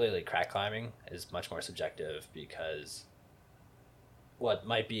particularly crack climbing is much more subjective, because what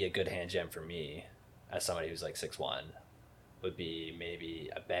might be a good hand jam for me as somebody who's like 6'1" would be maybe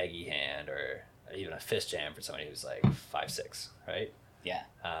a baggy hand or even a fist jam for somebody who's like 5'6", right? Yeah.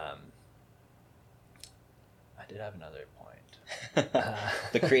 I did have another point.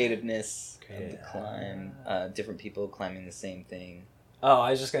 The creativeness of the climb, different people climbing the same thing. Oh,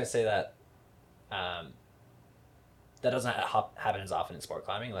 I was just going to say that that doesn't happen as often in sport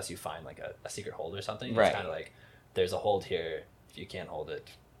climbing unless you find like a secret hold or something. Right. It's kind of like, there's a hold here. If you can't hold it,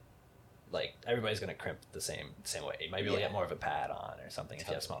 like everybody's going to crimp the same way. You might be able to get more of a pad on or something if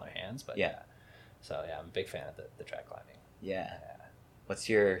you have smaller hands. But yeah. So yeah, I'm a big fan of the trad climbing. Yeah. What's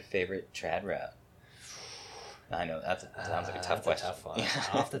your favorite trad route? I know that sounds like a tough question. A tough one.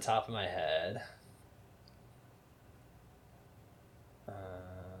 Off the top of my head,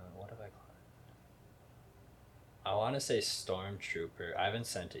 what have I climbed? I want to say Stormtrooper. I haven't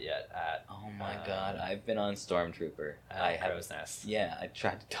sent it yet. Oh my god, I've been on Stormtrooper. Crow's Nest. Yeah, I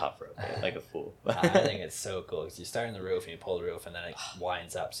tried to top rope it like a fool. I think it's so cool because you start in the roof and you pull the roof, and then it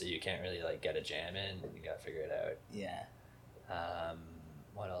winds up, so you can't really like get a jam in. You got to figure it out. Yeah.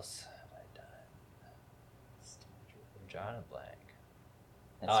 What else have I done? I'm drawing a blank.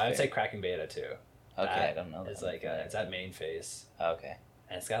 I would say Cracking Beta too. Okay, I don't know. It's like it's that main face. Okay.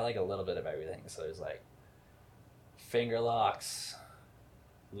 And it's got like a little bit of everything. So there's like finger locks,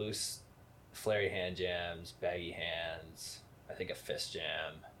 loose, flary hand jams, baggy hands. I think a fist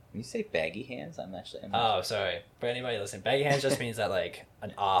jam. When you say baggy hands, I'm sorry. For anybody listening, baggy hands just means that like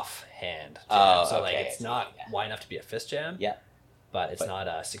an off hand jam. Like it's not wide enough to be a fist jam. Yeah. But it's not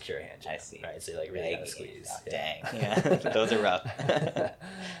a secure hand jam. I see. Right, so you like really gotta squeeze. Oh, dang. Yeah. Those are rough.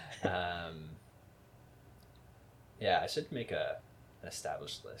 Yeah, I should make an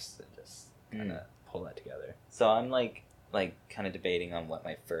established list and just kind of pull that together. So I'm like kind of debating on what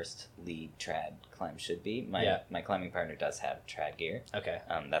my first lead trad climb should be. My climbing partner does have trad gear. Okay.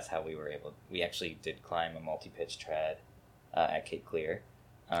 That's how we actually did climb a multi-pitch trad at Cape Clear.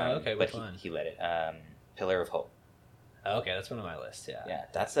 Okay, which one? He led it. Pillar of Hope. Oh, okay, that's one on my list, yeah. Yeah,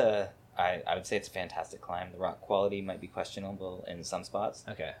 that's I would say it's a fantastic climb. The rock quality might be questionable in some spots.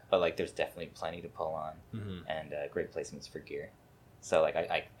 Okay. But like there's definitely plenty to pull on, mm-hmm. and great placements for gear. So like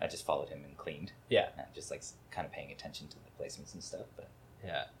I just followed him and cleaned. Yeah. And just like kind of paying attention to the placements and stuff. But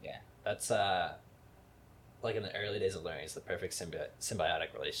Yeah. Yeah. That's like in the early days of learning, it's the perfect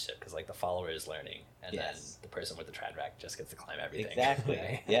symbiotic relationship because like the follower is learning, and then the person with the trad rack just gets to climb everything. Exactly.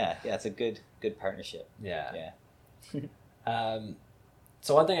 Right? Yeah. It's a good partnership. Yeah. Yeah.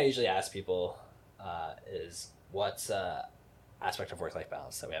 So one thing I usually ask people is what's aspect of work-life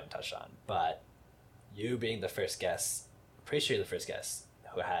balance that we haven't touched on, but you being the first guest, pretty sure you're the first guest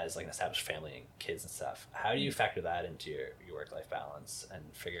who has like an established family and kids and stuff. How do you factor that into your work-life balance and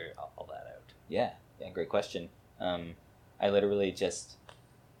figure all that out? Yeah, great question. I literally just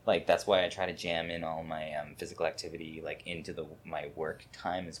like that's why I try to jam in all my physical activity like into my work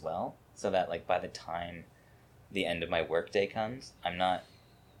time as well, so that like by the time the end of my work day comes,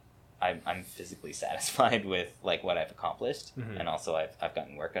 I'm physically satisfied with like what I've accomplished, and also I've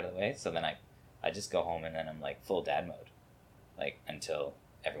gotten work out of the way. So then I just go home and then I'm like full dad mode, like until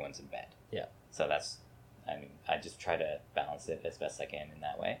everyone's in bed. Yeah. So I just try to balance it as best I can in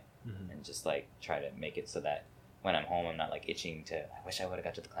that way, and just like try to make it so that when I'm home, I'm not like itching to. I wish I would have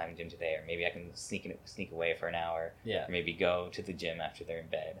got to the climbing gym today, or maybe I can sneak away for an hour. Yeah. Or maybe go to the gym after they're in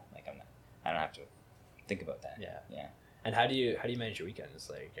bed. Like I don't have to think about that. Yeah. Yeah. And how do you manage your weekends?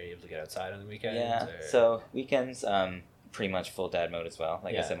 Like, are you able to get outside on the weekends? Yeah. Or... So weekends, pretty much full dad mode as well.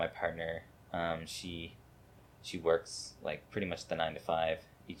 Like I Yeah. said, my partner, she works like pretty much the 9 to 5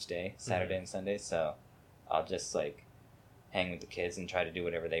 each day, Saturday and Sunday. So I'll just like hang with the kids and try to do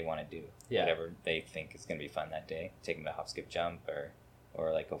whatever they want to do. Yeah. Whatever they think is going to be fun that day. Take them to hop, skip, jump,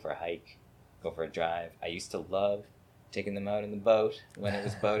 or like go for a hike, go for a drive. I used to love taking them out in the boat when it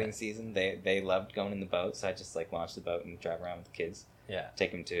was boating season. They loved going in the boat, so I just like launch the boat and drive around with the kids. Yeah.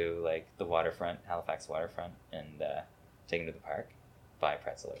 Take them to like the waterfront, Halifax waterfront, and take them to the park, buy a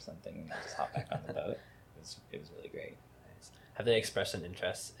pretzel or something, and then just hop back on the boat. It was really great. Nice. Have they expressed an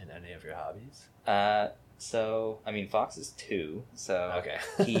interest in any of your hobbies? So I mean, Fox is 2, so Okay.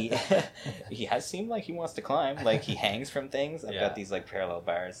 he has seemed like he wants to climb. Like he hangs from things. I've Yeah. got these like parallel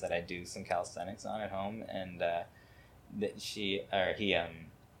bars that I do some calisthenics on at home, and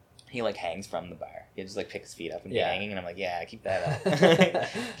he like hangs from the bar. He just like picks his feet up and be hanging, and I'm like, yeah, keep that up.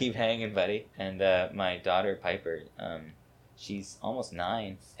 Keep hanging, buddy. And my daughter Piper, she's almost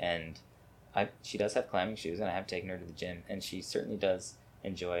 9, and she does have climbing shoes, and I have taken her to the gym, and she certainly does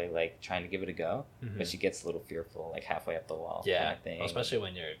enjoy like trying to give it a go, but she gets a little fearful like halfway up the wall. Yeah, kind of thing. well, especially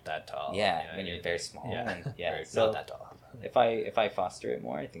when you're that tall. Yeah, you know, when you're very small. Yeah, And, yeah. Or So not that tall. if I foster it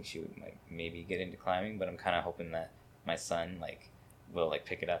more, I think she would like maybe get into climbing. But I'm kind of hoping that my son like will like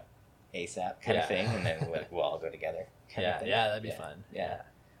pick it up ASAP kind of thing, and then we'll all go together. Yeah, that'd be fun. Yeah,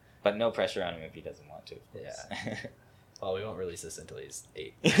 but no pressure on him if he doesn't want to. Of course. Yeah. Well, we won't release this until he's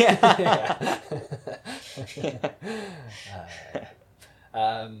 8. Yeah.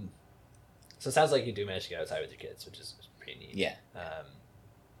 So it sounds like you do manage to get outside with your kids, which is pretty neat. Yeah.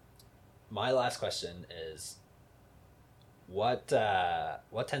 My last question is, what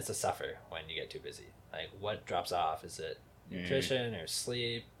tends to suffer when you get too busy? Like, what drops off? Is it nutrition or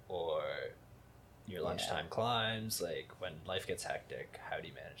sleep or your lunchtime climbs? Like, when life gets hectic, how do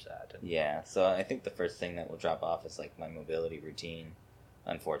you manage that? Yeah, so I think the first thing that will drop off is like my mobility routine,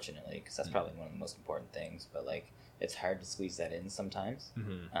 unfortunately, because that's probably one of the most important things. But like, it's hard to squeeze that in sometimes.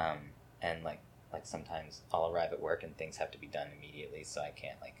 And like sometimes I'll arrive at work and things have to be done immediately, so I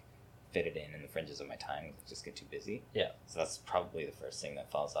can't like fit it in the fringes of my time. It'll just get too busy. Yeah. So that's probably the first thing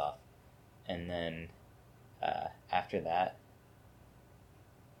that falls off, and then after that,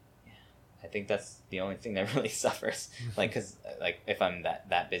 I think that's the only thing that really suffers. Like, because like if I'm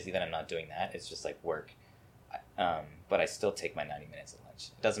that busy that I'm not doing that, it's just like work. But I still take my 90 minutes at lunch.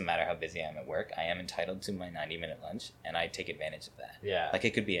 It doesn't matter how busy I am at work. I am entitled to my 90-minute lunch, and I take advantage of that. Yeah. Like,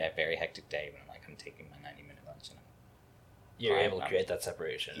 it could be a very hectic day when I'm taking my 90-minute lunch, and You're able to create that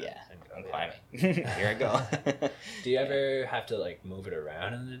separation. Yeah, I'm go, climbing. Here I go. Do you ever have to like move it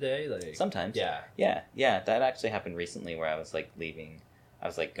around in the day? Like Sometimes. Yeah. That actually happened recently where I was like leaving. I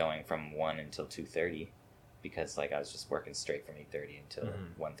was like going from 1 until 2:30 because like I was just working straight from 8:30 until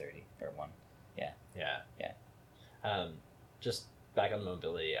 1:30 or 1. Yeah. Just back on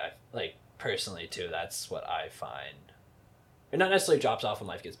mobility, I like personally too. That's what I find. It not necessarily drops off when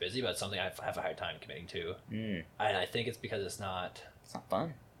life gets busy, but it's something I have a hard time committing to. And I think it's because it's not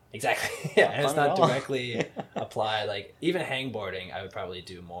fun. Exactly. Yeah, and it's not all. directly applied. Like even hangboarding, I would probably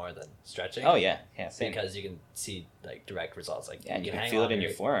do more than stretching. Oh yeah, same. Because you can see like direct results. Like and you can hang feel it in longer.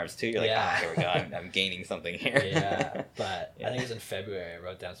 your forearms too. You're like, here we go. I'm gaining something here. Yeah, but I think it was in February I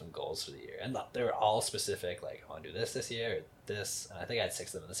wrote down some goals for the year, and they were all specific. Like I want to do this year, or practice. And I think I had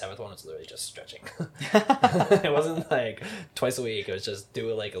 6 of them. The 7th one was literally just stretching. It wasn't like twice a week. It was just do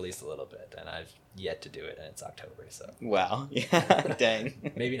it like at least a little bit. And I've yet to do it, and it's October, so. Wow. Yeah.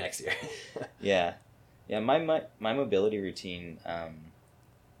 Dang. Maybe next year. Yeah. Yeah. My mobility routine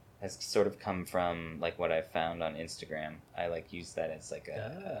has sort of come from like what I found on Instagram. I like use that as like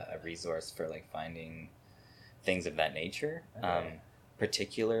a resource for like finding things of that nature. Okay.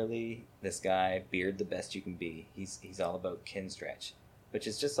 Particularly this guy, Beard the Best You Can Be. He's all about kin stretch, which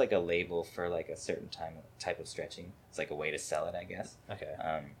is just like a label for like a certain type of stretching. It's like a way to sell it, I guess. Okay.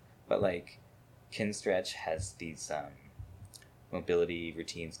 But like kin stretch has these mobility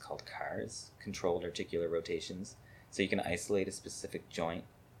routines called CARs, controlled articular rotations. So you can isolate a specific joint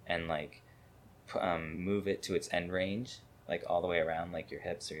and like move it to its end range, like all the way around, like your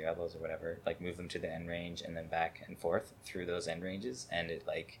hips or your elbows or whatever, like move them to the end range and then back and forth through those end ranges. And it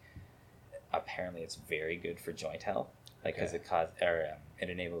like, apparently it's very good for joint health, like because it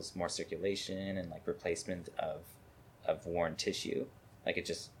enables more circulation and like replacement of worn tissue. Like it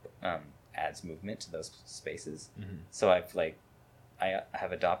just adds movement to those spaces. Mm-hmm. So I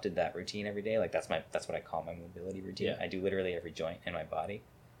have adopted that routine every day. Like that's what I call my mobility routine. Yeah. I do literally every joint in my body.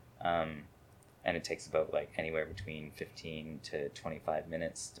 And it takes about like anywhere between 15 to 25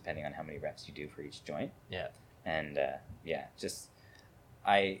 minutes, depending on how many reps you do for each joint. Yeah. And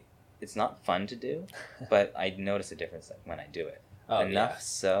it's not fun to do, but I notice a difference when I do it.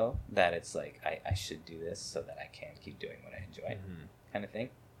 So that it's like, I should do this so that I can keep doing what I enjoy, kind of thing.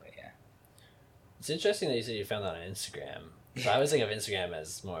 But yeah. It's interesting that you said you found that on Instagram. So I always think of Instagram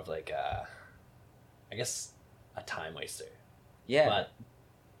as more of like I guess a time waster. Yeah.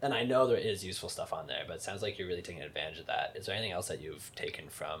 And I know there is useful stuff on there, but it sounds like you're really taking advantage of that. Is there anything else that you've taken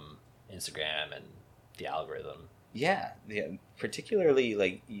from Instagram and the algorithm? Yeah. Particularly,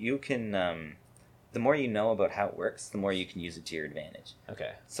 like, you can, the more you know about how it works, the more you can use it to your advantage.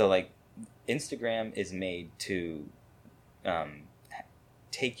 Okay. So, like, Instagram is made to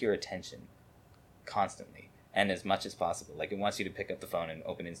take your attention constantly and as much as possible. Like, it wants you to pick up the phone and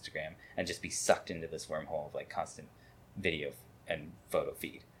open Instagram and just be sucked into this wormhole of, like, constant video and photo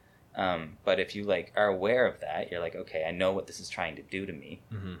feed. But if you like are aware of that, you're like, okay, I know what this is trying to do to me.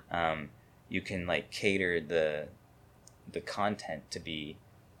 Mm-hmm. You can like cater the content to be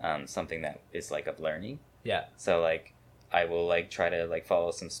something that is like of learning. Yeah. So like I will like try to like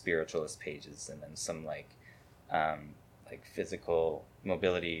follow some spiritualist pages and then some like physical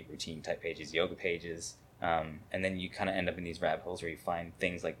mobility routine type pages, yoga pages. And then you kind of end up in these rabbit holes where you find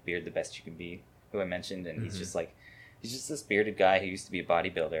things like Beard the Best You Can Be, who I mentioned, and he's just this bearded guy who used to be a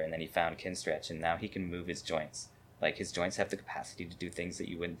bodybuilder, and then he found kin stretch, and now he can move his joints. Like, his joints have the capacity to do things that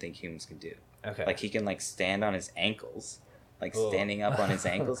you wouldn't think humans can do. Okay. Like, he can, like, stand on his ankles, like, standing up on his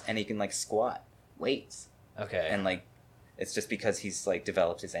ankles, and he can, like, squat weights. Okay. And, like, it's just because he's, like,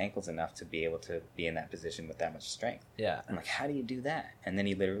 developed his ankles enough to be able to be in that position with that much strength. Yeah. I'm like, how do you do that? And then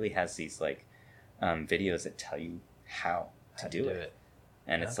he literally has these, like, videos that tell you how to do it.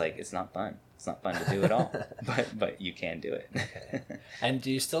 And it's like, it's not fun. It's not fun to do at all, but you can do it. Okay. And do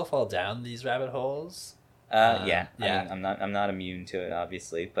you still fall down these rabbit holes? Yeah. I mean, I'm not immune to it,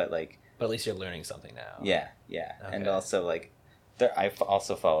 obviously, but like. But at least you're learning something now. Yeah. Okay. And also like, I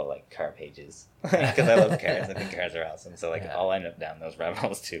also follow like car pages because I love cars. I think cars are awesome. So like, I'll end up down those rabbit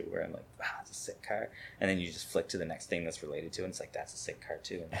holes too, where I'm like, wow, it's a sick car, and then you just flick to the next thing that's related to it, and it's like, that's a sick car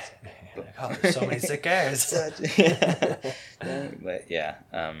too, and it's like, oh, there's so many sick cars. But yeah,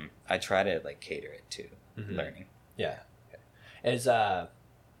 I try to like cater it to learning. Yeah. Okay. Is like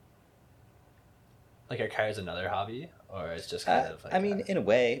are cars another hobby, or it's just kind of like? I mean, in a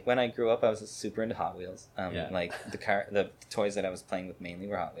way, when I grew up, I was super into Hot Wheels. Like the toys that I was playing with mainly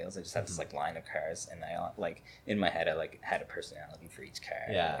were Hot Wheels. I just had this like line of cars, and I like in my head, I like had a personality for each car.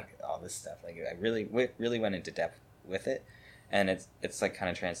 Yeah. And, like all this stuff. Like I really went into depth with it, and it's like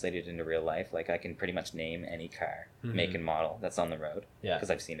kind of translated into real life. Like I can pretty much name any car, make and model that's on the road. Yeah. Because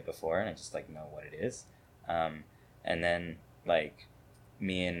I've seen it before, and I just like know what it is. And then like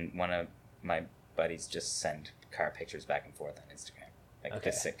me and one of my buddies just send car pictures back and forth on Instagram, like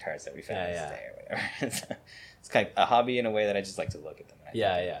the sick cars that we found this day or whatever. It's kind of a hobby in a way that I just like to look at them. And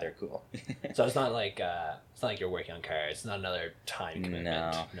I think they're cool. So it's not like you're working on cars. It's not another time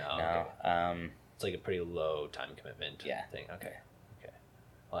commitment. No. Okay. It's like a pretty low time commitment thing. Okay.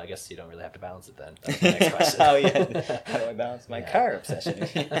 Well, I guess you don't really have to balance it then. That's the next question. Oh yeah. How do I balance my car obsession?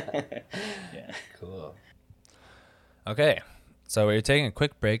 Yeah. Cool. Okay. So we're taking a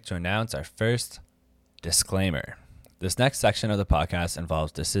quick break to announce our first disclaimer. This next section of the podcast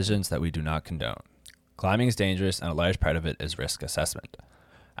involves decisions that we do not condone. Climbing is dangerous, and a large part of it is risk assessment.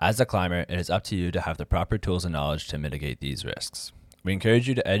 As a climber, it is up to you to have the proper tools and knowledge to mitigate these risks. We encourage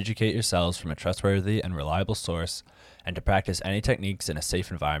you to educate yourselves from a trustworthy and reliable source and to practice any techniques in a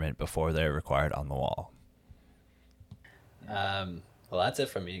safe environment before they are required on the wall. Well, that's it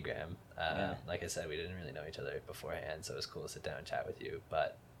from me, Graham. Yeah. Like I said, we didn't really know each other beforehand, so it was cool to sit down and chat with you.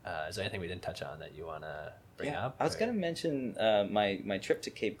 But is there anything we didn't touch on that you want to bring up? I was going to mention my trip to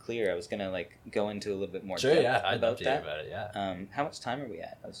Cape Clear. I was going to like go into a little bit more Sure, depth yeah, I'd love about to hear that. about it, yeah. How much time are we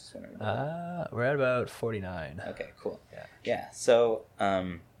at? I was just wondering. We're at about 49. Okay, cool. Yeah. Yeah, so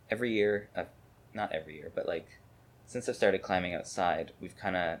every year, not every year, but like since I've started climbing outside, we've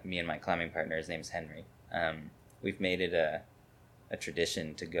kind of, me and my climbing partner, his name's Henry, we've made it a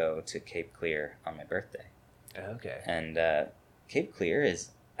tradition to go to Cape Clear on my birthday. Okay. And Cape Clear is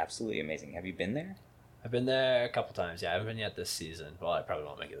absolutely amazing. Have you been there? I've been there a couple times. Yeah, I haven't been yet this season. Well, I probably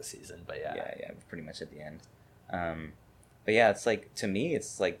won't make it this season, but yeah. Yeah, we're pretty much at the end. But yeah, it's like, to me,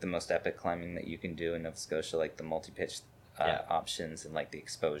 it's like the most epic climbing that you can do in Nova Scotia. Like the multi-pitch options and like the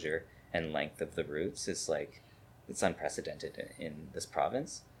exposure and length of the routes is like, it's unprecedented in this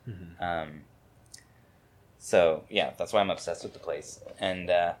province. Mm-hmm. So yeah, that's why I'm obsessed with the place. And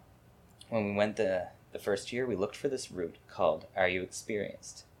when we went the first year, we looked for this route called Are You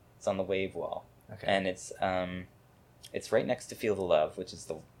Experienced? It's on the wave wall. Okay. And it's right next to Feel the Love, which is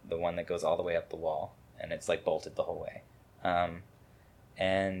the one that goes all the way up the wall, and it's like bolted the whole way.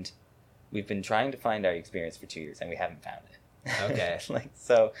 And we've been trying to find Are You Experienced for 2 years, and we haven't found it. Okay.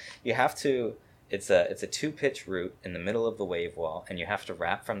 So you have to. It's a 2-pitch route in the middle of the wave wall, and you have to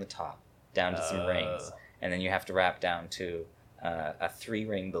wrap from the top down to some rings, and then you have to wrap down to a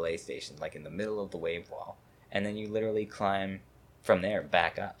 3-ring belay station, like in the middle of the wave wall, and then you literally climb from there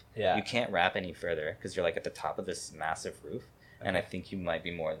back up. Yeah. You can't wrap any further because you're like at the top of this massive roof, and I think you might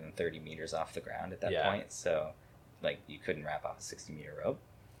be more than 30 meters off the ground at that point. So, like, you couldn't wrap off a 60-meter rope.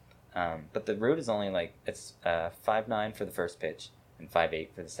 But the route is only like, it's 5.9 for the first pitch and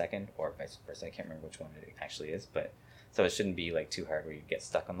 5.8 for the second, or vice versa. I can't remember which one it actually is, but so it shouldn't be like too hard where you get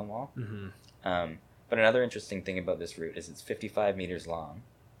stuck on the wall. Mm-hmm. But another interesting thing about this route is it's 55 meters long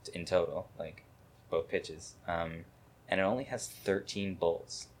in total, like both pitches, and it only has 13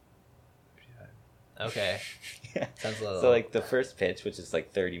 bolts. Okay. Yeah. Sounds a little... So like the first pitch, which is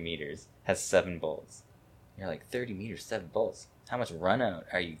like 30 meters, has 7 bolts. You're like, 30 meters, 7 bolts. How much run out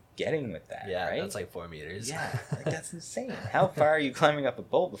are you getting with that? Yeah, right? that's like 4 meters. Yeah, like that's insane. How far are you climbing up a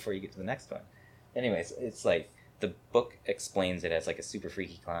bolt before you get to the next one? Anyways, it's like the book explains it as like a super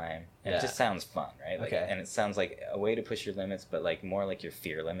freaky climb, and it just sounds fun, right? Like, okay. And it sounds like a way to push your limits, but like more like your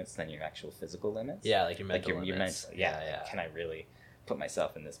fear limits than your actual physical limits. Yeah, like your mental limits. mental, yeah. Can I really put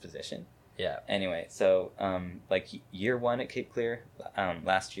myself in this position? Yeah. Anyway, so like year 1 at Cape Clear,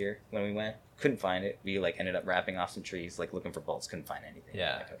 last year when we went, couldn't find it. We like ended up wrapping off some trees, like looking for bolts, couldn't find anything.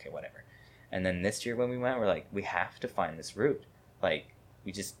 Yeah. Like, okay, whatever. And then this year when we went, we're like, we have to find this route. Like,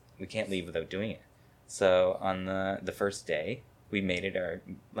 we can't leave without doing it. So on the first day, we made it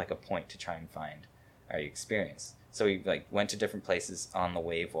a point to try and find Are You Experienced. So we like went to different places on the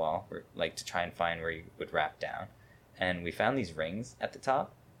wave wall, like to try and find where you would wrap down. And we found these rings at the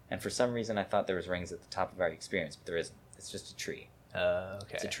top. And for some reason, I thought there was rings at the top of Our Experience, but there isn't. It's just a tree.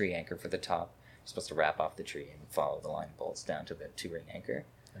 Okay. It's a tree anchor for the top. You're supposed to wrap off the tree and follow the line bolts down to the 2-ring anchor.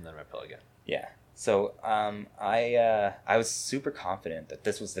 And then rappel again. Yeah. So I was super confident that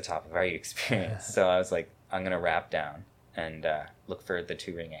this was the top of Our Experience. So I was like, I'm gonna wrap down and look for the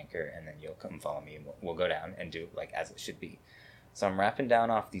 2-ring anchor, and then you'll come follow me, and we'll go down and do like as it should be. So I'm wrapping down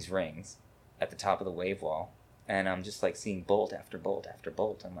off these rings at the top of the wave wall. And I'm just like seeing bolt after bolt after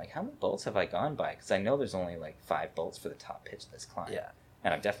bolt. I'm like, how many bolts have I gone by? Because I know there's only like 5 bolts for the top pitch of this climb. Yeah.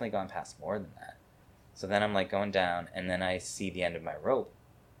 And I've definitely gone past more than that. So then I'm like going down, and then I see the end of my rope.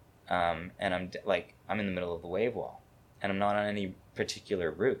 And I'm in the middle of the wave wall, and I'm not on any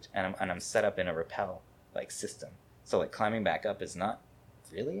particular route, and I'm set up in a rappel like system. So like climbing back up is not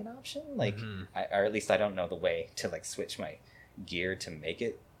really an option. Like, or at least I don't know the way to like switch my gear to make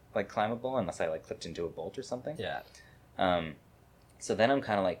it like climbable unless I like clipped into a bolt or something. Yeah. So then I'm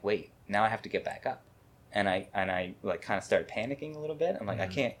kind of like, wait, now I have to get back up, and I like kind of started panicking a little bit. I'm like, I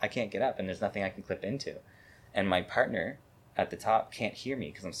can't get up, and there's nothing I can clip into, and my partner at the top can't hear me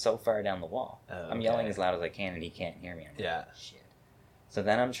because I'm so far down the wall. I'm yelling as loud as I can, and he can't hear me. I'm like, shit. So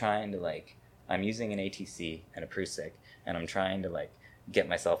then I'm trying to like, I'm using an ATC and a Prusik, and I'm trying to like get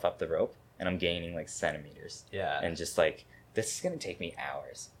myself up the rope, and I'm gaining like centimeters. Yeah. And just like, this is going to take me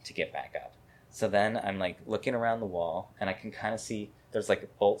hours to get back up. So then I'm like looking around the wall, and I can kind of see there's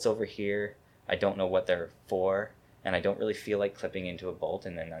like bolts over here. I don't know what they're for, and I don't really feel like clipping into a bolt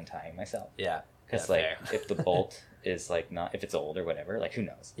and then untying myself. Yeah. Because Yeah, like fair. if the bolt is like not, if it's old or whatever, like who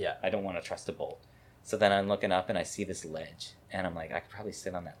knows? Yeah. I don't want to trust a bolt. So then I'm looking up and I see this ledge, and I'm like, I could probably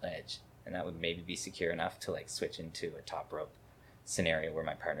sit on that ledge, and that would maybe be secure enough to like switch into a top rope scenario where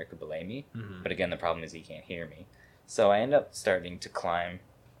my partner could belay me. Mm-hmm. But again, the problem is he can't hear me. So I end up starting to climb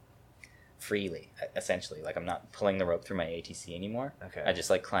freely, essentially. Like I'm not pulling the rope through my ATC anymore. Okay. I just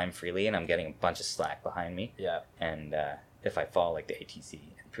like climb freely, and I'm getting a bunch of slack behind me. Yeah. And if I fall, like the ATC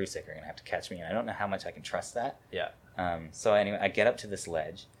and Prusik are gonna have to catch me, and I don't know how much I can trust that. Yeah. So anyway, I get up to this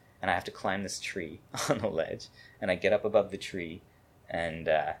ledge, and I have to climb this tree on the ledge, and I get up above the tree, and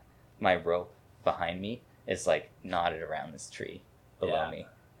my rope behind me is like knotted around this tree below me.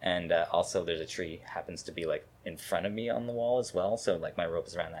 And also there's a tree happens to be like in front of me on the wall as well, so like my rope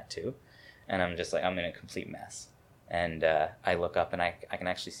is around that too. And I'm just like, I'm in a complete mess. And I look up, and I can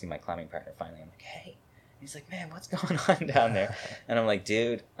actually see my climbing partner finally. I'm like, hey. He's like, man, what's going on down there? And I'm like,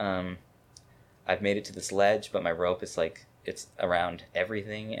 dude, I've made it to this ledge, but my rope is like, it's around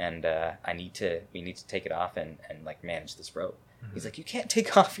everything, and we need to take it off and like manage this rope. Mm-hmm. He's like, you can't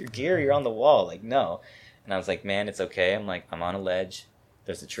take off your gear, you're on the wall. Like, no. And I was like, man, it's okay. I'm like, I'm on a ledge.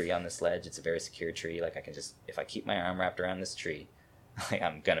 There's a tree on this ledge. It's a very secure tree. Like I can just, if I keep my arm wrapped around this tree, like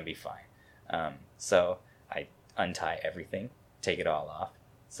I'm gonna be fine. So I untie everything, take it all off.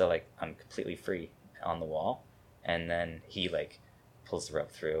 So like I'm completely free on the wall, and then he like pulls the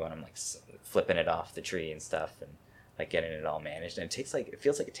rope through, and I'm like flipping it off the tree and stuff, and like getting it all managed. And it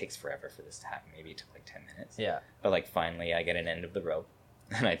feels like it takes forever for this to happen. Maybe it took like 10 minutes. Yeah. But like finally I get an end of the rope,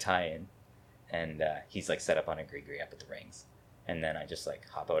 and I tie in, and he's like set up on a gree up at the rings, and then I just like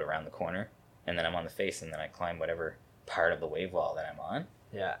hop out around the corner, and then I'm on the face, and then I climb whatever part of the wave wall that I'm on.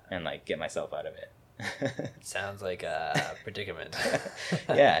 Yeah. And like get myself out of it. Sounds like a predicament.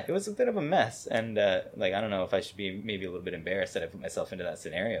 Yeah, it was a bit of a mess, and like I don't know if I should be maybe a little bit embarrassed that I put myself into that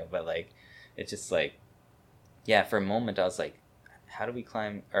scenario, but like it's just like, yeah, for a moment I was like, how do we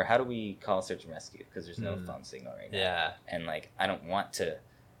climb, or how do we call search and rescue, because there's no phone signal right now. Yeah. And like I don't want to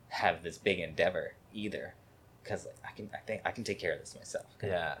have this big endeavor either, because like, I think I can take care of this myself.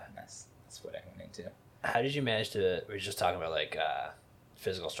 Yeah. And that's what I went into. How did you manage to, we were just talking about like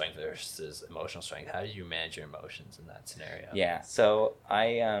physical strength versus emotional strength. How did you manage your emotions in that scenario? Yeah, so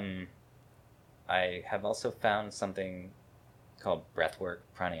I have also found something called breathwork,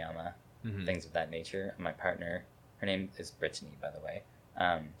 pranayama, things of that nature. My partner, her name is Brittany, by the way.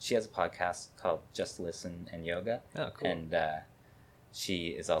 She has a podcast called Just Listen and Yoga. Oh, cool. And she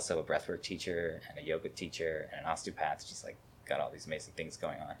is also a breathwork teacher and a yoga teacher and an osteopath. She's like got all these amazing things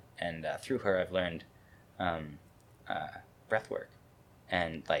going on. And through her, I've learned breathwork.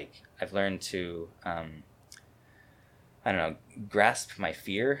 And like I've learned to, I don't know, grasp my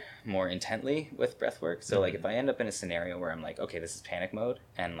fear more intently with breathwork. So like if I end up in a scenario where I'm like, okay, this is panic mode,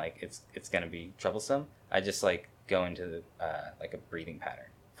 and like it's gonna be troublesome, I just like go into like a breathing pattern,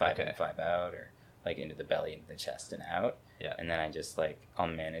 5 in, 5 out, or like into the belly, into the chest, and out. Yeah. And then I just like I'll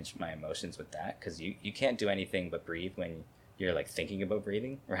manage my emotions with that, because you can't do anything but breathe when you're like thinking about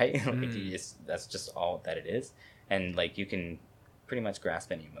breathing, right? Like you just, that's just all that it is, and like you can pretty much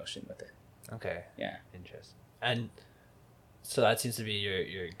grasp any emotion with it. Okay. Yeah. Interesting. And so that seems to be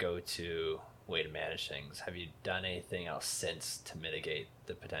your go-to way to manage things. Have you done anything else since to mitigate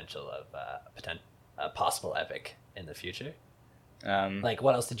the potential of a possible epic in the future? Like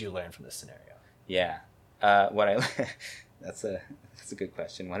what else did you learn from this scenario? Yeah. That's a good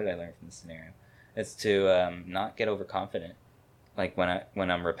question. What did I learn from this scenario? It's to not get overconfident, like when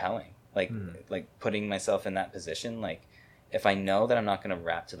I'm rappelling, like putting myself in that position. Like if I know that I'm not going to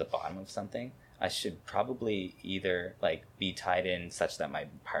wrap to the bottom of something, I should probably either like be tied in such that my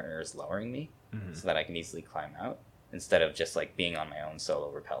partner is lowering me so that I can easily climb out, instead of just like being on my own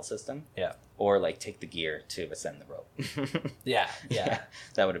solo rappel system. Yeah. Or like take the gear to ascend the rope. Yeah.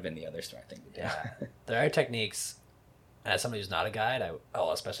 That would have been the other smart thing to do. Yeah. There are techniques, as somebody who's not a guide,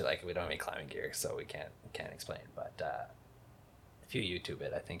 especially like we don't have any climbing gear, so we can't explain, but if you YouTube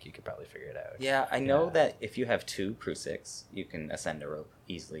it, I think you could probably figure it out. Yeah, I know that if you have 2 Prusiks, you can ascend a rope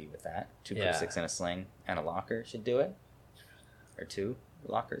easily with that. 2 Prusiks and a sling and a locker should do it. Or 2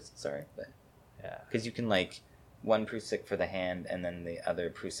 lockers, sorry. But yeah. Because you can like 1 Prusik for the hand, and then the other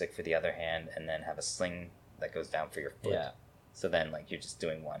Prusik for the other hand, and then have a sling that goes down for your foot. Yeah. So then like you're just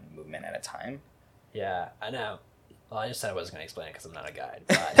doing one movement at a time. Yeah, I know. Well, I just said I wasn't going to explain it because I'm not a guide,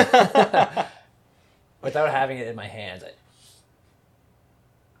 but without having it in my hands,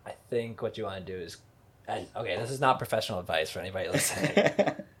 I think what you want to do is, and okay, this is not professional advice for anybody listening,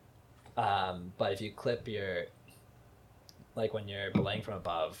 but if you clip your, like when you're belaying from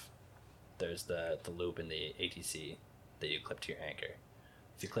above, there's the loop in the ATC that you clip to your anchor.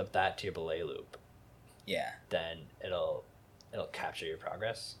 if you clip that to your belay loop, Yeah. then it'll capture your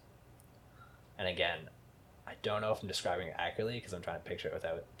progress. And again, I don't know if I'm describing it accurately because I'm trying to picture it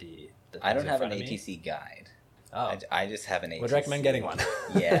without the I don't things in have an front of me. ATC guide. Oh, I just have an ATC. would recommend getting one.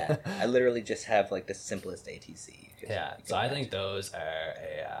 Yeah. I literally just have like the simplest ATC. Yeah, so I think those are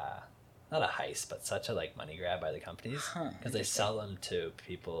a not a heist, but such a like money grab by the companies because they sell them to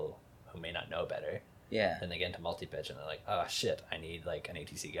people who may not know better. Yeah. Then they get into multi-pitch and they're like, oh shit, I need like an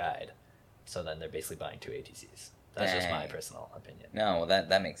ATC guide. So then they're basically buying 2 ATCs. That's just my personal opinion. No, well,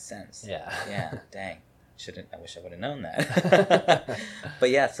 that makes sense. Yeah. Yeah. Dang. I wish I would have known that.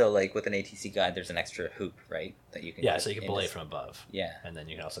 But yeah, so like with an ATC guide, there's an extra hoop, right? That you can. Yeah, so you can belay from above. Yeah. And then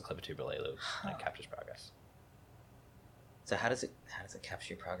you can also clip it to your belay loop and it captures progress. So how does it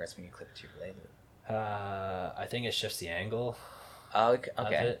capture your progress when you clip it to your belay loop? I think it shifts the angle. Oh, okay.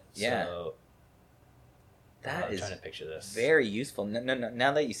 Of it. Yeah. So, That I'm is trying to picture this. very useful. No.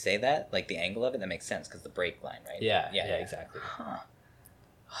 Now that you say that, like the angle of it, that makes sense because the brake line, right? Yeah, exactly. Huh.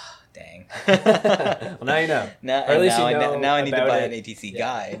 Dang. Well, now you know. Now, or at least now, you know now I need to about buy it. an ATC Yeah.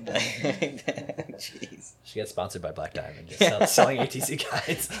 guide. Jeez. She gets sponsored by Black Diamond, just selling ATC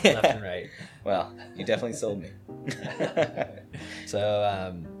guides left and right. Well, you definitely sold me.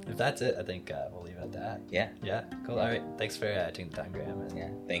 So if that's it, I think we'll leave it at that. Yeah. Yeah, cool. All right. Thanks for taking the time, Graham. And Yeah.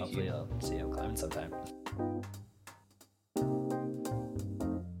 Thank hopefully you. I'll see you climbing sometime.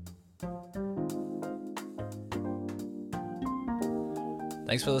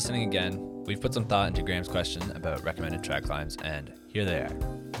 Thanks for listening again. We've put some thought into Graham's question about recommended track climbs, and here they are.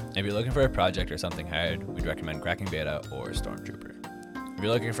 If you're looking for a project or something hard, we'd recommend Cracking Beta or Stormtrooper. If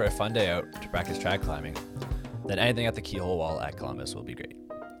you're looking for a fun day out to practice track climbing, then anything at the Keyhole Wall at Columbus will be great.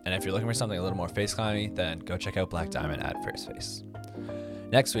 And if you're looking for something a little more face climby, then go check out Black Diamond at First Face.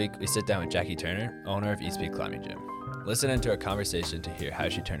 Next week, we sit down with Jackie Turner, owner of Eastpeak Climbing Gym. Listen into a conversation to hear how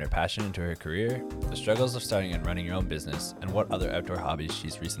she turned her passion into her career, the struggles of starting and running your own business, and what other outdoor hobbies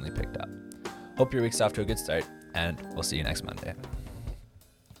she's recently picked up. Hope your week's off to a good start, and we'll see you next Monday.